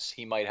chance.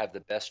 He might have the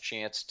best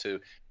chance to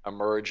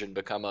emerge and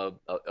become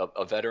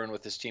a veteran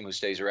with this team who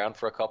stays around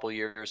for a couple of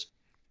years.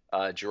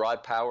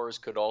 Gerard Powers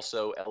could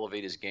also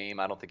elevate his game.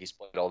 I don't think he's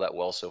played all that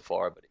well so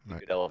far, but he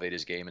could elevate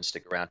his game and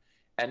stick around.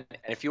 And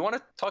if you want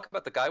to talk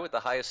about the guy with the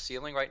highest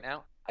ceiling right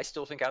now, I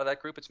still think out of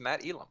that group it's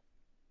Matt Elam.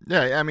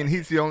 Yeah, I mean,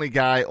 he's the only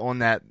guy on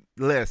that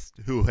list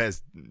who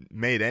has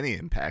made any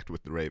impact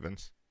with the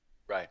Ravens.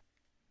 Right.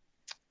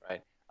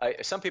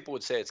 Some people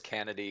would say it's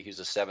Kennedy. He's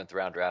a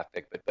 7th-round draft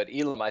pick, but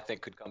Elam, I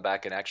think, could come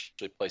back and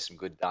actually play some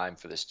good dime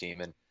for this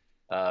team. And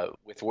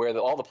with where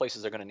all the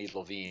places they're going to need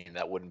Levine,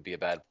 that wouldn't be a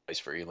bad place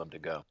for Elam to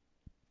go.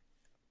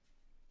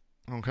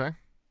 Okay.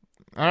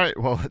 All right,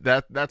 well,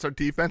 that's our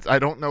defense. I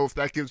don't know if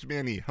that gives me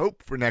any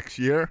hope for next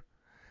year.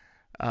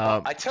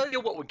 I tell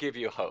you what would give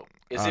you hope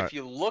is if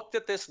you looked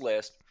at this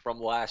list from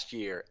last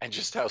year and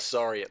just how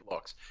sorry it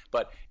looks.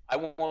 But I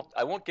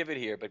won't give it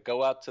here, but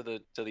go out to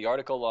the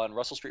article on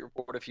Russell Street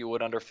Report, if you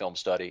would, under film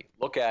study.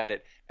 Look at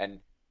it, and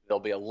there'll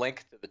be a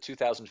link to the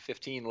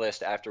 2015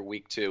 list after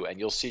week 2, and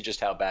you'll see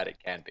just how bad it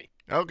can be.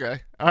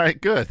 Okay. All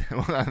right, good.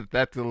 Well,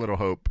 that's a little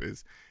hope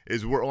is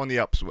we're on the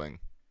upswing.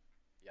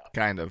 Yeah.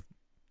 Kind of.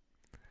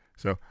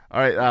 So, all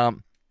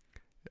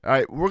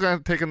right, we're going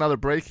to take another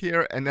break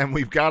here, and then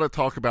we've got to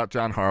talk about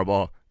John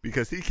Harbaugh,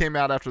 because he came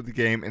out after the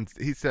game and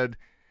he said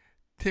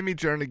Timmy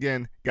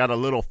Jernigan got a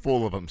little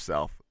full of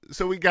himself.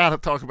 So we got to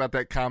talk about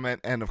that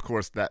comment and, of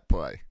course, that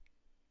play.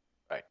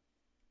 Right.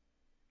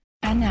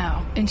 And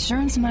now,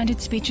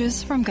 insurance-minded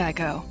speeches from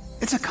Geico.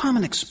 It's a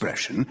common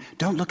expression,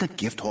 don't look a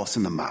gift horse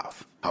in the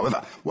mouth.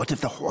 However, what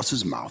if the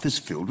horse's mouth is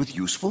filled with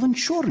useful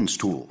insurance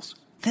tools?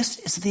 This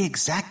is the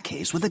exact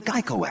case with the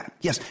Geico app.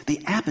 Yes,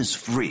 the app is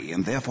free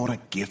and therefore a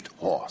gift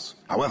horse.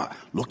 However,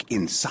 look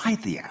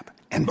inside the app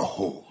and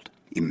behold,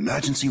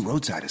 emergency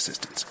roadside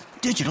assistance,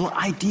 digital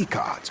ID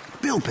cards,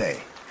 bill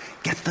pay.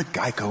 Get the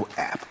Geico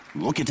app.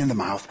 Look it in the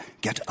mouth.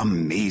 Get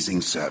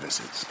amazing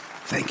services.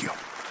 Thank you.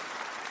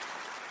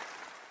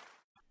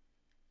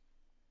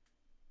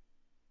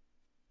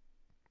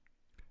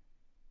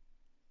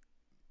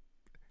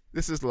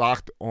 This is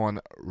Locked On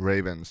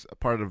Ravens, a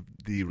part of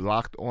the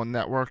Locked On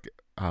Network,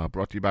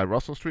 brought to you by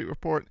Russell Street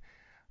Report.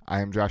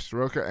 I am Josh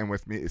Soroka, and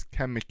with me is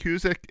Ken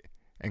McCusick.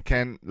 And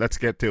Ken, let's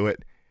get to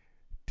it.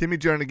 Timmy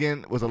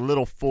Jernigan was a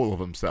little full of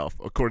himself,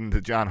 according to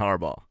John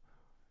Harbaugh.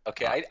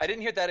 Okay, I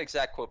didn't hear that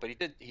exact quote, but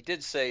he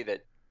did say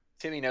that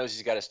Timmy knows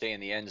he's got to stay in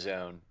the end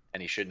zone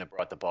and he shouldn't have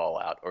brought the ball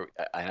out. Or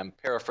I'm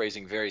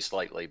paraphrasing very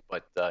slightly,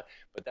 but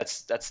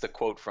that's the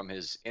quote from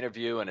his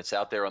interview, and it's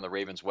out there on the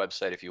Ravens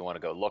website if you want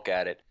to go look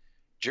at it.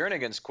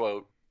 Jernigan's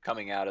quote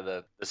coming out of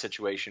the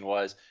situation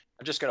was,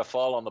 I'm just going to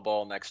fall on the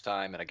ball next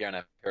time. And again,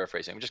 I'm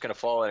paraphrasing. I'm just going to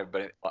fall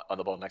on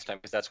the ball next time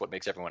because that's what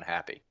makes everyone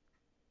happy.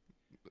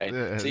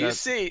 Right? So you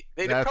see,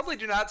 they probably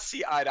do not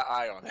see eye to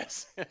eye on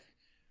this.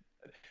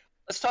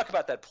 Let's talk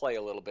about that play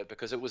a little bit,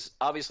 because it was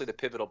obviously the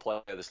pivotal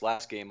play of this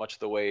last game, much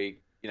the way,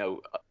 a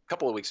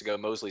couple of weeks ago,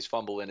 Mosley's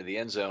fumble into the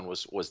end zone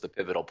was the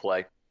pivotal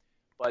play.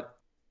 But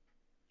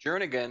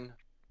Jernigan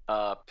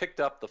picked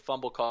up the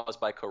fumble caused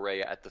by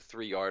Correa at the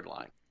 3-yard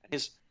line.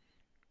 His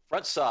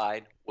front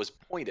side was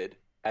pointed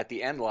at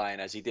the end line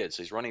as he did.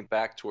 So he's running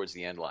back towards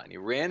the end line. He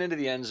ran into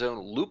the end zone,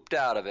 looped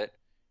out of it,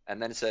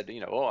 and then said,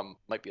 I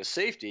might be a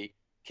safety.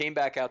 Came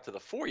back out to the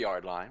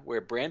 4-yard line where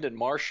Brandon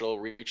Marshall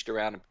reached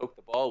around and poked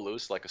the ball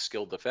loose like a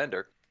skilled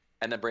defender.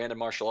 And then Brandon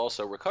Marshall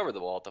also recovered the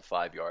ball at the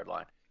 5-yard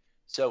line.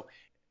 So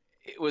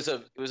it was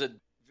a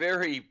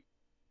very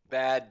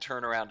bad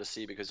turnaround to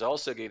see, because it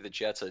also gave the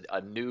Jets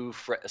a new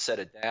set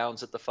of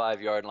downs at the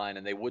 5-yard line,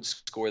 and they would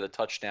score the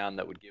touchdown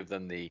that would give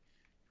them the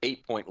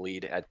 8-point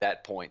lead at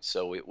that point.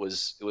 So it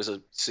was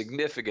a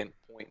significant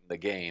point in the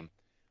game.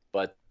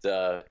 But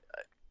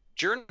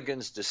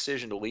Jernigan's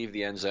decision to leave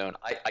the end zone,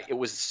 it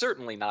was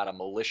certainly not a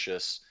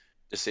malicious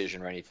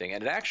decision or anything.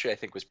 And it actually, I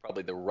think, was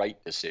probably the right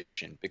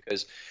decision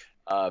because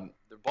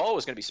the ball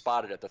was going to be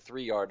spotted at the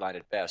 3-yard line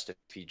at best if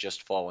he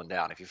just fallen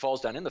down. If he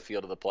falls down in the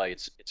field of the play,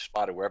 it's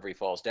spotted wherever he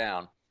falls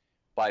down.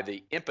 By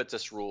the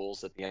impetus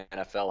rules that the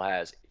NFL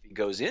has, if he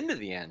goes into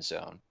the end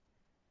zone,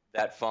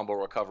 that fumble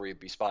recovery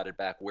would be spotted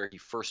back where he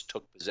first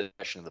took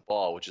possession of the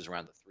ball, which is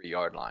around the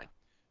 3-yard line.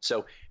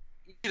 So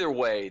either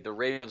way, the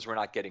Ravens were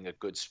not getting a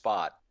good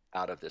spot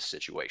out of this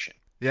situation.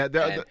 Yeah,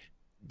 the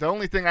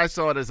only thing I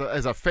saw it as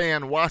a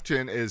fan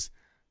watching is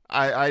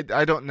I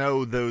don't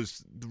know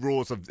those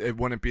rules of it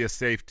wouldn't be a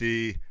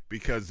safety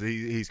because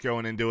he's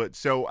going into it.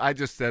 So I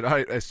just said, all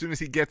right, as soon as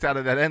he gets out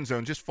of that end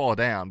zone, just fall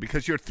down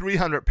because you're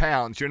 300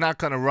 pounds. You're not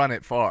going to run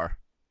it far.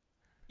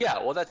 Yeah,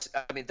 well,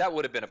 that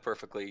would have been a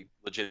perfectly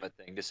legitimate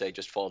thing to say,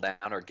 just fall down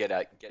or get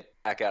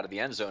back out of the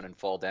end zone and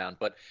fall down.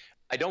 But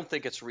I don't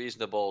think it's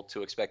reasonable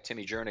to expect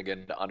Timmy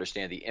Jernigan to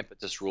understand the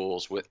impetus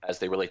rules as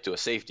they relate to a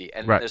safety.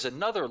 And There's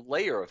another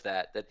layer of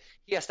that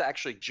he has to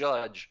actually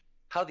judge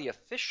how the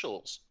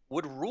officials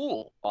would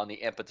rule on the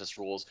impetus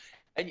rules.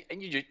 And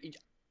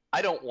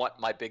I don't want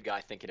my big guy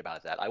thinking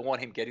about that. I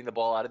want him getting the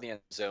ball out of the end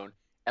zone.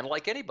 And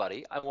like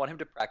anybody, I want him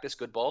to practice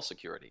good ball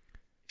security.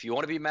 If you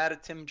want to be mad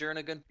at Tim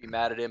Jernigan, be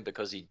mad at him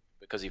because he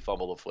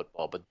fumbled the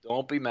football. But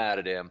don't be mad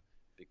at him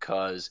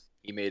because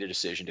he made a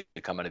decision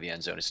to come into the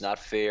end zone. It's not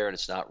fair and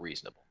it's not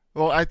reasonable.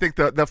 Well, I think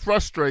the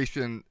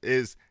frustration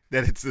is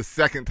that it's the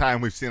second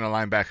time we've seen a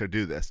linebacker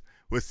do this,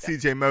 with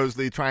C.J.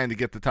 Mosley trying to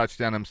get the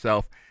touchdown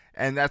himself.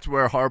 And that's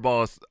where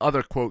Harbaugh's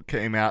other quote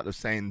came out of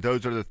saying,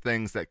 those are the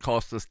things that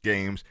cost us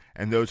games,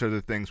 and those are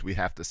the things we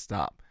have to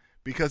stop.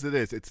 Because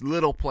it's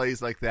little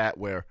plays like that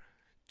where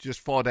just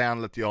fall down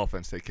and let the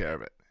offense take care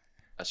of it.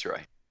 That's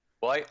right.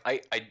 Well,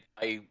 I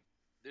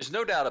there's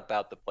no doubt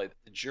about the play.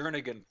 The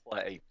Jernigan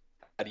play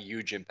had a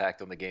huge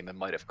impact on the game and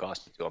might have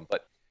cost it to him.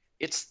 But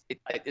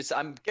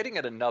I'm getting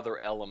at another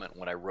element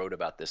when I wrote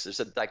about this. There's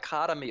a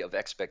dichotomy of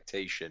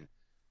expectation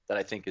that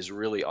I think is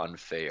really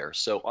unfair.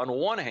 So on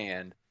one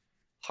hand,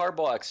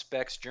 Harbaugh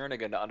expects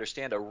Jernigan to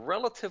understand a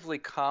relatively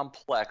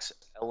complex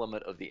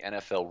element of the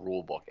NFL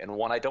rulebook, and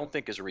one I don't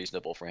think is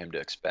reasonable for him to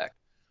expect.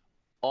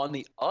 On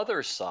the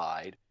other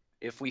side,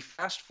 if we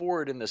fast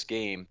forward in this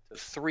game to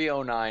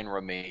 3:09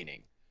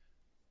 remaining,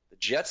 the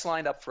Jets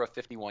lined up for a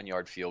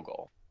 51-yard field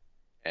goal.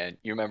 And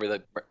you remember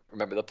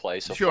the play.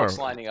 So sure. Folks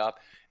lining up.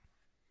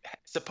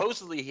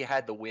 Supposedly he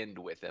had the wind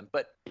with him,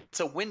 but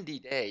it's a windy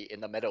day in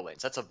the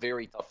Meadowlands. That's a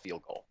very tough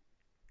field goal.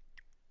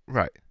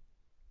 Right.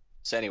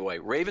 So anyway,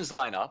 Ravens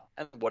line up,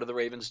 and what do the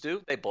Ravens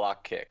do? They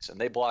block kicks,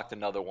 and they blocked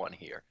another one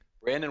here.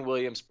 Brandon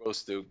Williams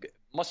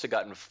must have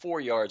gotten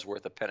 4 yards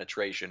worth of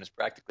penetration. It's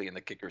practically in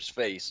the kicker's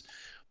face.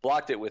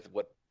 Blocked it with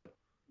what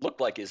looked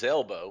like his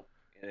elbow,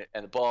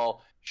 and the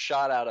ball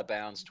shot out of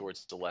bounds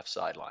towards the left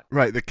sideline.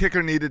 Right. The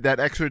kicker needed that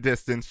extra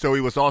distance, so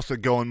he was also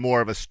going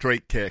more of a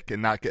straight kick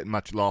and not getting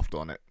much loft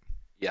on it.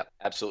 Yep,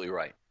 absolutely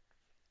right.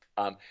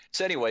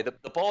 So anyway, the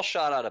ball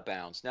shot out of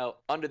bounds. Now,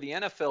 under the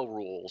NFL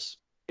rules,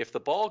 if the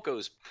ball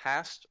goes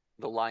past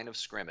the line of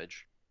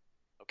scrimmage,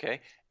 okay,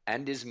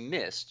 and is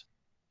missed,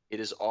 it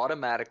is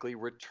automatically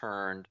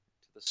returned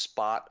to the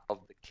spot of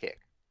the kick.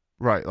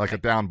 Right, like a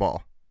down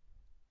ball.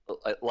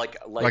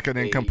 Like an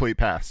incomplete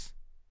pass.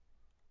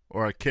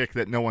 Or a kick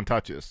that no one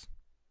touches.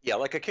 Yeah,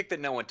 like a kick that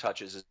no one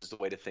touches is the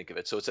way to think of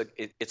it. So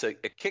it's a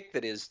kick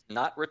that is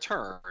not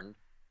returned,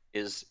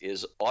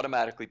 is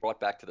automatically brought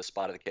back to the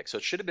spot of the kick. So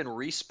it should have been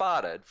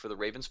respotted for the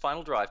Ravens'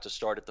 final drive to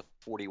start at the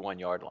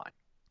 41-yard line.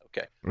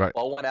 Okay. Right.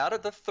 Ball went out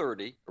of the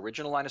 30.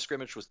 Original line of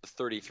scrimmage was the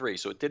 33,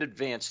 so it did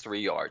advance 3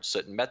 yards. So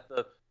it met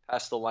the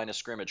past the line of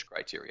scrimmage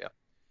criteria.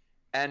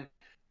 And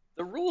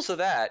the rules of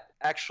that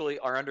actually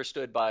are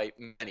understood by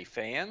many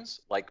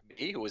fans, like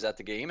me, who was at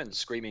the game and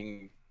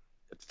screaming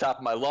at the top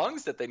of my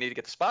lungs that they need to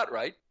get the spot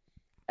right.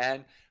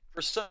 And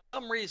for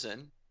some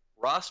reason,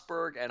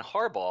 Rosberg and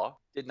Harbaugh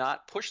did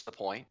not push the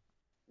point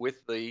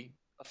with the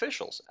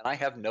officials, and I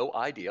have no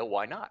idea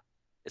why not.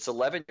 It's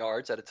 11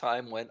 yards at a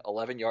time when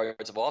 11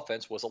 yards of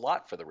offense was a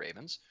lot for the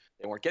Ravens.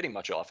 They weren't getting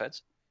much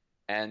offense,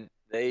 and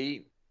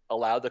they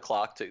allowed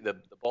the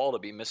ball to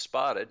be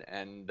misspotted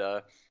and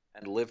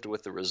lived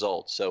with the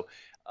result. So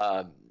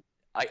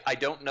I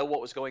don't know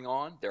what was going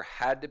on. There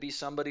had to be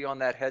somebody on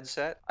that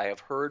headset. I have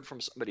heard from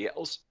somebody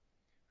else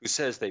who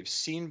says they've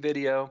seen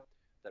video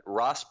that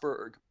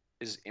Rosberg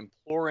is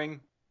imploring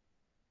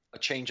a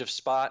change of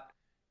spot,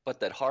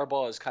 but that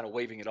Harbaugh is kind of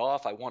waving it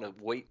off. I want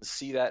to wait and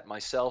see that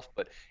myself.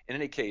 But in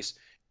any case,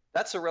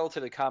 that's a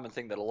relatively common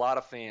thing that a lot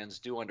of fans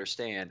do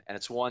understand, and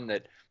it's one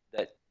that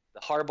the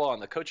Harbaugh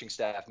and the coaching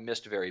staff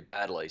missed very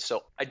badly.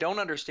 So I don't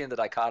understand the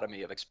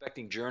dichotomy of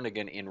expecting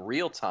Jernigan in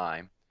real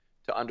time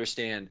to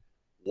understand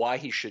why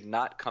he should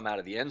not come out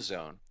of the end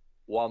zone,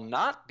 while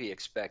not be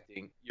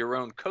expecting your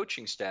own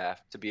coaching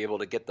staff to be able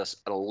to get this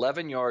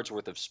 11 yards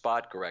worth of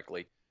spot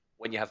correctly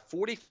when you have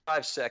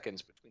 45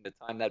 seconds between the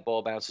time that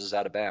ball bounces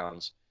out of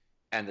bounds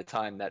and the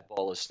time that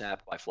ball is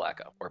snapped by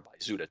Flacco or by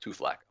Zuda to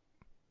Flacco.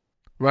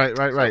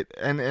 Right.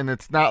 And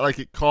it's not like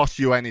it costs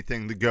you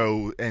anything to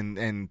go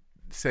and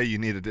say you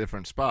need a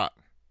different spot.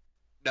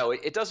 No,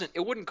 it doesn't. It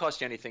wouldn't cost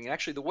you anything.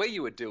 Actually, the way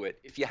you would do it,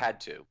 if you had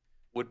to,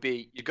 would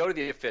be you go to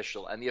the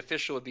official, and the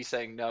official would be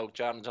saying, "No,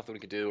 John, there's nothing we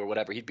can do," or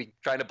whatever. He'd be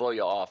trying to blow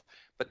you off.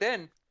 But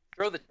then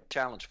throw the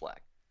challenge flag.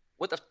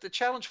 What the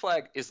challenge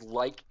flag is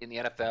like in the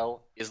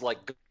NFL is like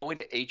going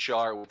to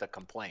HR with a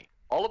complaint.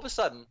 All of a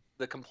sudden,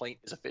 the complaint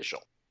is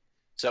official.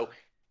 So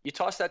you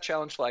toss that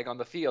challenge flag on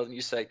the field, and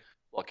you say,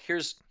 "Look,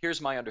 here's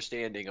my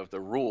understanding of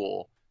the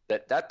rule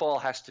that ball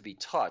has to be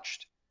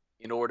touched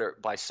in order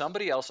by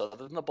somebody else other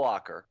than the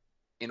blocker."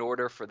 In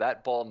order for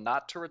that ball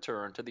not to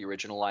return to the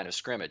original line of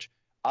scrimmage.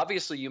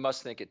 Obviously, you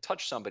must think it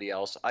touched somebody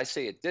else. I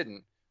say it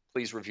didn't.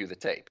 Please review the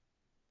tape.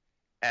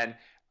 And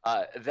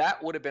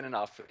that would have been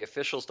enough for the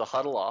officials to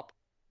huddle up.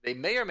 They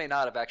may or may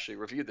not have actually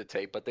reviewed the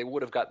tape, but they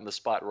would have gotten the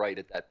spot right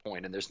at that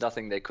point, and there's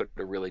nothing they could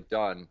have really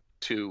done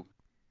to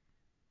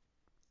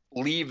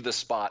leave the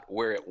spot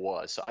where it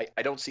was. So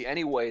I don't see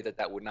any way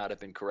that would not have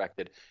been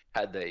corrected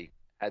had they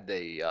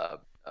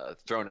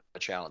thrown a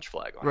challenge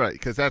flag on. Right,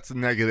 because that's the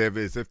negative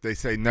is if they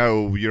say,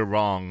 no, you're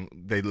wrong,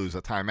 they lose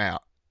a timeout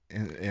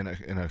in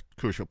a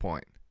crucial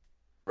point.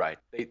 Right.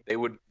 They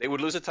would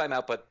lose a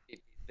timeout, but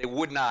they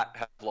would not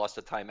have lost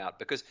a timeout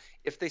because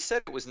if they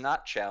said it was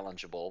not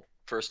challengeable,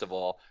 first of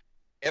all,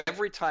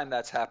 every time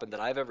that's happened that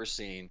I've ever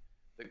seen,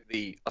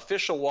 the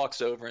official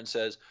walks over and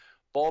says,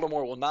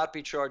 Baltimore will not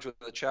be charged with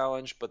a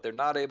challenge, but they're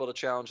not able to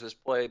challenge this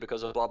play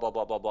because of blah, blah,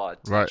 blah, blah, blah.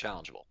 It's not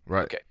challengeable.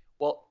 Right. Okay.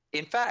 Well,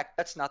 in fact,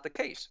 that's not the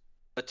case.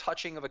 The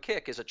touching of a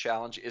kick is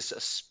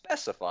a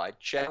specified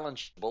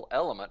challengeable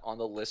element on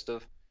the list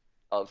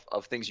of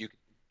things you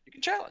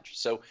can challenge.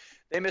 So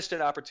they missed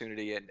an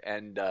opportunity,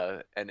 and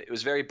it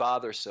was very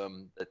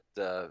bothersome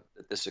that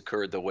this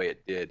occurred the way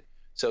it did.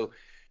 So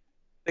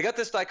they got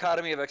this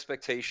dichotomy of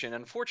expectation.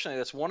 Unfortunately,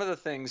 that's one of the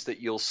things that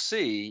you'll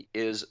see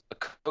is a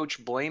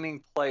coach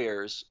blaming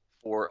players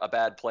for a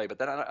bad play, but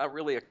then not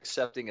really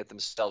accepting it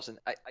themselves. And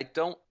I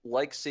don't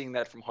like seeing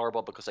that from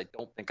Harbaugh because I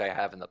don't think I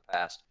have in the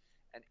past.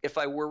 And if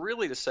I were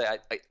really to say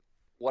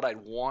what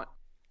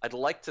I'd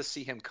like to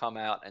see him come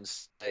out and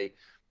say,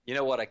 you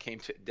know what, I came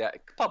to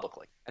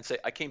publicly and say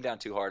I came down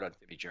too hard on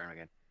Timmy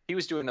Jernigan. He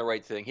was doing the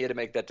right thing. He had to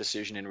make that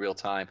decision in real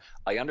time.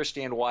 I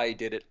understand why he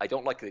did it. I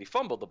don't like that he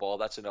fumbled the ball.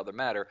 That's another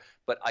matter.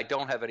 But I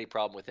don't have any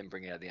problem with him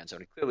bringing it out of the end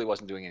zone. He clearly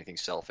wasn't doing anything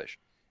selfish.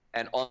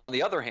 And on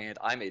the other hand,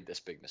 I made this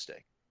big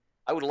mistake.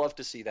 I would love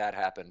to see that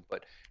happen,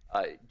 but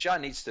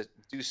John needs to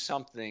do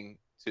something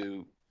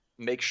to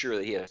make sure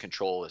that he has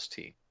control of his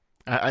team.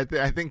 I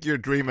think you're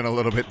dreaming a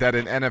little bit that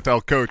an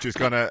NFL coach is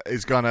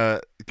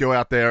gonna go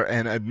out there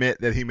and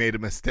admit that he made a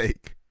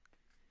mistake.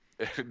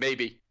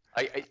 Maybe.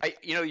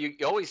 You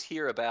always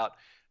hear about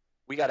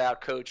we got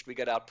outcoached, we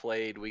got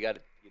outplayed, we got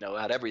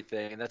out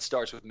everything, and that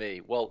starts with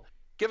me. Well,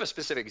 give a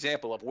specific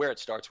example of where it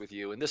starts with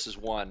you, and this is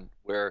one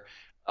where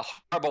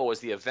Harbaugh was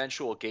the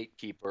eventual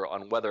gatekeeper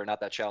on whether or not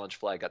that challenge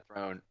flag got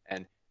thrown,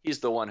 and he's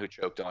the one who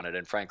choked on it.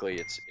 And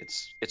frankly,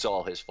 it's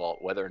all his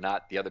fault, whether or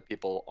not the other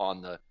people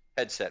on the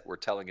headset were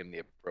telling him the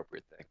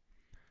appropriate thing.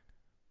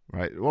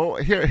 Right. Well,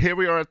 here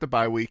we are at the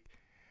bye week.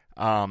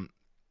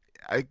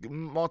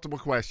 Multiple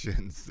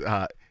questions.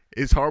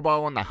 Is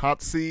Harbaugh on the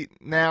hot seat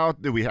now?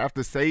 Do we have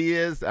to say he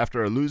is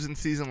after a losing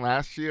season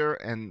last year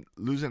and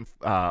losing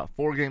 4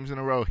 games in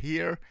a row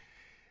here?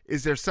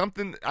 Is there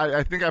something –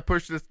 I think I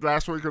pushed this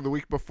last week or the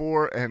week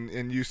before,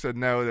 and you said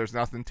no, there's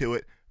nothing to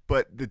it.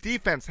 But the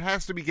defense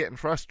has to be getting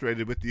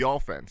frustrated with the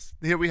offense.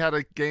 Here we had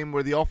a game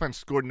where the offense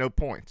scored no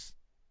points.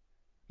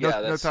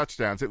 No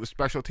touchdowns. It was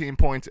special team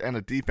points and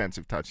a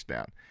defensive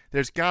touchdown.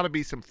 There's got to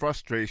be some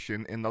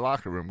frustration in the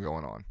locker room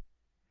going on.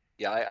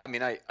 Yeah,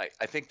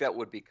 I think that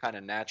would be kind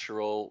of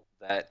natural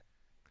that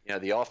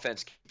the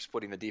offense keeps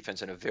putting the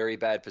defense in a very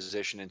bad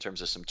position in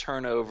terms of some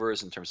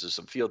turnovers, in terms of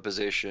some field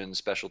position.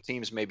 Special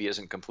teams maybe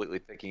isn't completely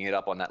picking it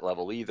up on that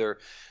level either.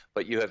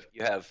 But you're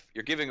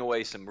giving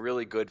away some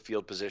really good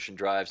field position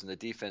drives, and the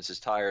defense is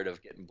tired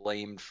of getting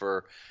blamed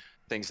for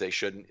things they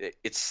shouldn't.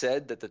 It's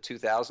said that the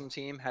 2000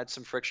 team had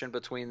some friction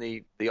between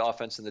the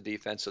offense and the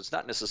defense, so it's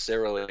not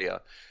necessarily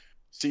a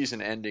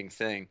season-ending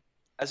thing.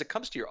 As it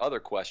comes to your other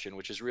question,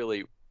 which is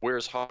really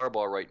where's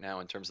Harbaugh right now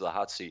in terms of the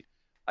hot seat,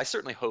 I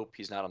certainly hope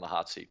he's not on the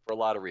hot seat for a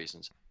lot of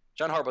reasons.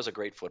 John Harbaugh's a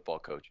great football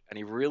coach, and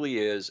he really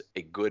is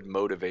a good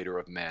motivator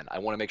of men. I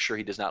want to make sure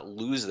he does not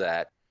lose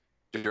that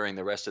during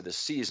the rest of the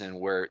season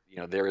where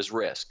there is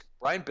risk.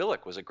 Brian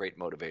Billick was a great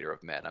motivator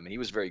of men. I mean, he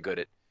was very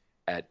good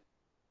at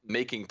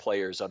making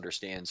players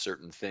understand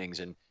certain things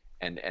and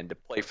to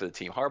play for the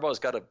team. Harbaugh's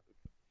got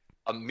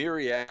a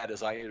myriad,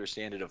 as I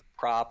understand it, of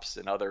props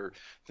and other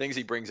things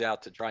he brings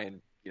out to try and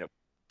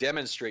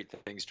demonstrate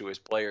things to his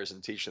players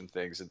and teach them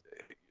things. And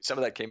some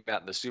of that came out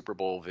in the Super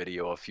Bowl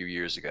video a few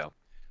years ago.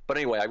 But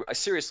anyway, I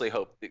seriously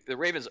hope the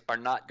Ravens are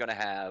not going to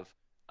have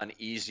an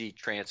easy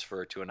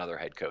transfer to another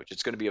head coach.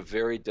 It's going to be a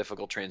very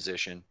difficult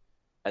transition.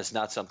 That's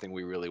not something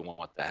we really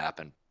want to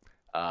happen.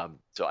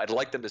 So I'd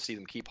like them to see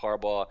them keep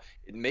Harbaugh.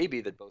 It may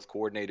be that both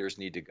coordinators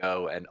need to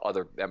go and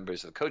other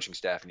members of the coaching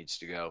staff needs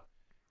to go.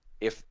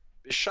 If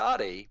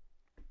Bisciotti,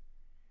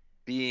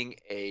 being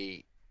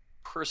a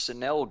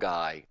personnel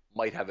guy,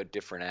 might have a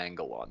different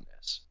angle on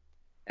this.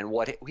 And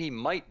what he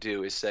might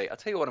do is say, I'll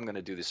tell you what I'm going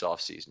to do this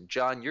offseason.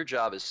 John, your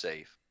job is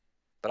safe,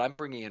 but I'm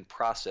bringing in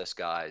process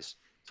guys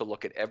to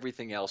look at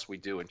everything else we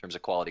do in terms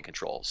of quality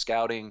control,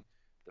 scouting,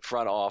 the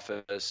front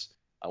office.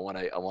 I want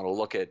to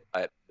look at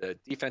the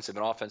defensive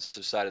and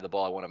offensive side of the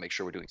ball. I want to make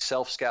sure we're doing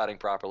self-scouting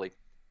properly.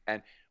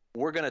 And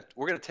we're going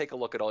to take a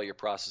look at all your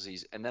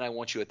processes, and then I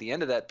want you at the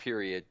end of that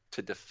period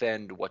to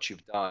defend what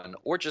you've done,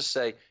 or just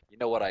say, you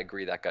know what, I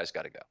agree, that guy's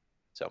got to go.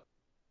 So,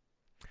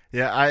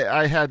 yeah,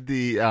 I had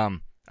the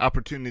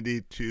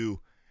opportunity to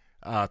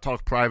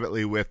talk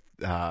privately with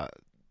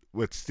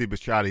Steve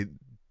Bisciotti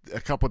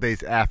a couple of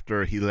days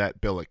after he let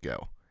Billick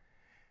go,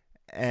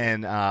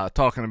 and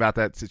talking about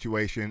that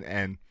situation.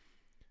 And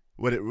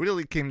what it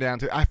really came down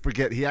to, I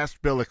forget, he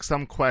asked Billick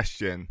some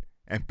question,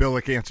 and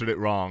Billick answered it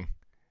wrong,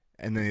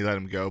 and then he let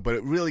him go. But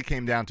it really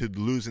came down to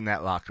losing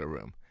that locker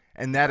room.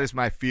 And that is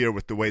my fear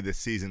with the way this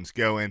season's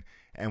going,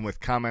 and with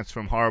comments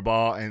from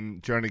Harbaugh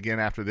and Jernigan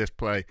after this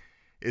play,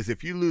 is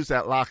if you lose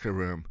that locker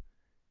room,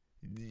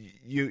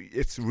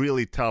 it's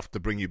really tough to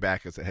bring you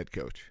back as a head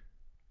coach.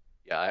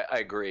 Yeah, I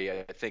agree.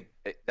 I think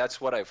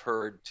that's what I've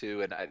heard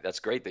too, and that's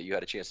great that you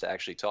had a chance to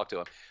actually talk to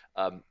him.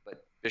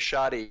 But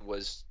Bisciotti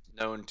was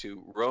known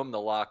to roam the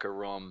locker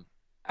room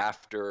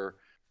after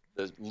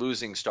the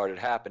losing started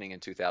happening in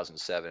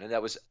 2007, and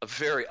that was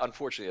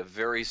unfortunately a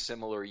very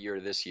similar year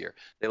to this year.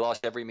 They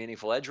lost every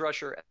meaningful edge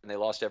rusher, and they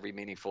lost every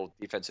meaningful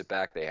defensive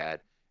back they had,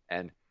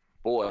 and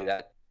boy,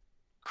 that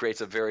creates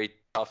a very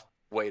tough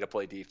way to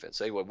play defense.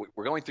 Anyway,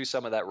 we're going through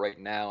some of that right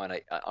now,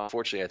 and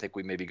unfortunately I think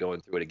we may be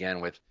going through it again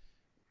with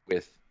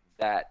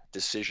that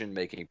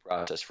decision-making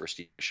process for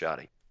Steve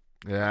Bisciotti.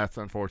 Yeah, that's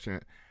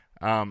unfortunate.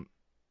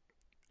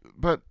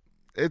 But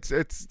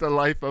it's the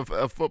life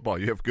of football.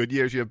 You have good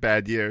years, you have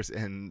bad years,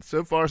 and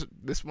so far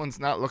this one's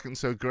not looking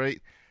so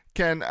great.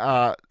 Ken,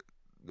 why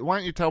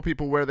don't you tell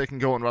people where they can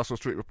go on Russell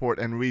Street Report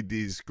and read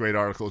these great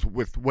articles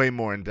with way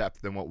more in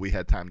depth than what we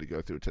had time to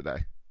go through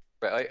today?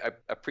 Right, I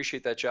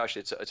appreciate that, Josh.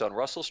 It's on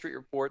Russell Street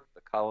Report.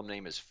 The column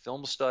name is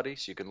Film Study,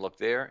 so you can look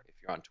there. If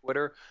you're on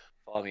Twitter,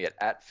 follow me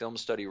at Film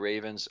Study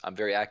Ravens. I'm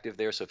very active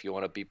there, so if you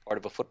want to be part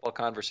of a football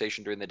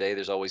conversation during the day,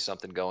 there's always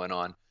something going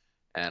on,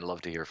 and I'd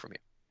love to hear from you.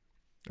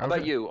 How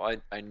about you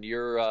on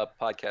your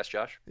podcast,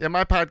 Josh? Yeah,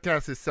 my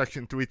podcast is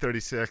Section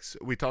 336.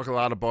 We talk a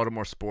lot of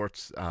Baltimore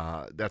sports.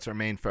 That's our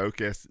main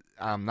focus.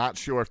 I'm not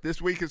sure if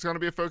this week is going to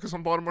be a focus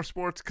on Baltimore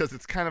sports because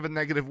it's kind of a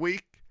negative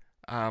week.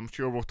 I'm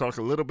sure we'll talk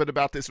a little bit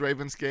about this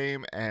Ravens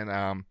game,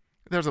 and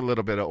there's a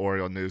little bit of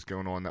Oriole news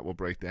going on that we'll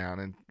break down,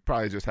 and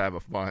probably just have a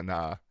fun,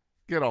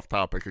 get off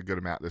topic a good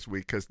amount this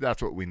week because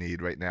that's what we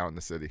need right now in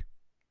the city.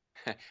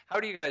 How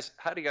do you guys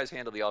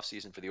handle the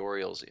offseason for the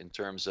Orioles in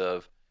terms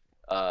of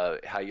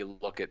how you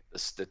look at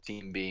the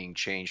team being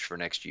changed for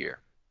next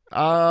year?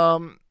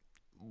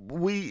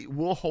 We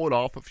will hold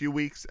off a few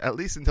weeks, at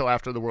least until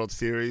after the World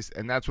Series,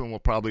 and that's when we'll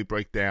probably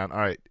break down, all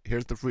right,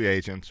 here's the free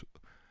agents.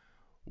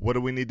 What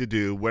do we need to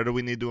do? Where do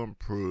we need to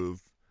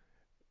improve?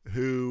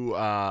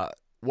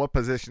 What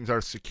positions are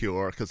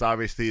secure? Because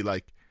obviously,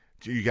 like,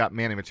 you got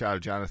Manny Machado,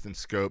 Jonathan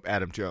Scope,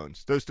 Adam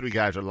Jones. Those three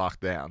guys are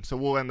locked down. So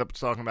we'll end up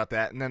talking about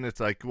that. And then it's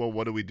like, well,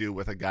 what do we do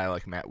with a guy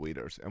like Matt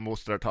Wieters? And we'll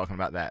start talking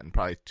about that in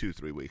probably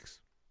 2-3 weeks.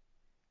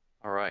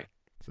 All right.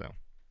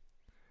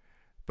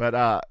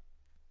 But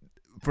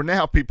for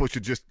now, people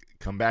should just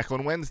come back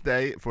on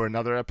Wednesday for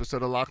another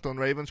episode of Locked on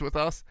Ravens with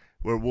us,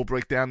 where we'll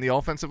break down the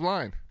offensive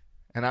line.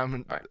 And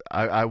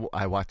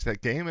I watched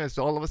that game, as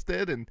all of us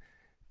did, and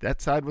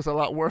that side was a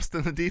lot worse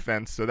than the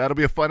defense. So that'll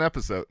be a fun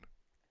episode.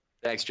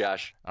 Thanks,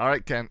 Josh. All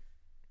right, Ken.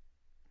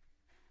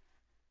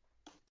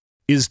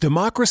 Is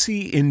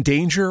democracy in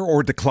danger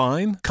or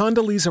decline?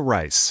 Condoleezza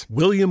Rice,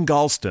 William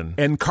Galston,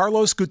 and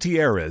Carlos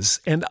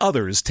Gutierrez and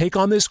others take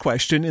on this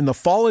question in the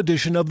fall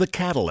edition of The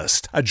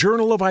Catalyst, a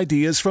journal of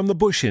ideas from the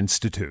Bush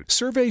Institute.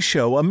 Surveys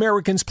show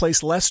Americans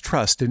place less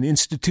trust in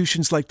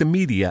institutions like the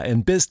media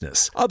and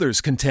business.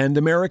 Others contend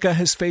America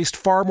has faced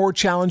far more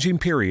challenging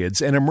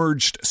periods and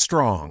emerged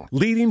strong.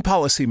 Leading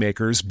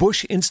policymakers,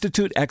 Bush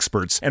Institute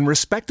experts, and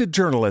respected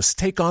journalists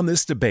take on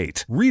this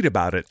debate. Read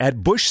about it at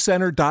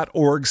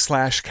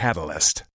bushcenter.org/catalyst.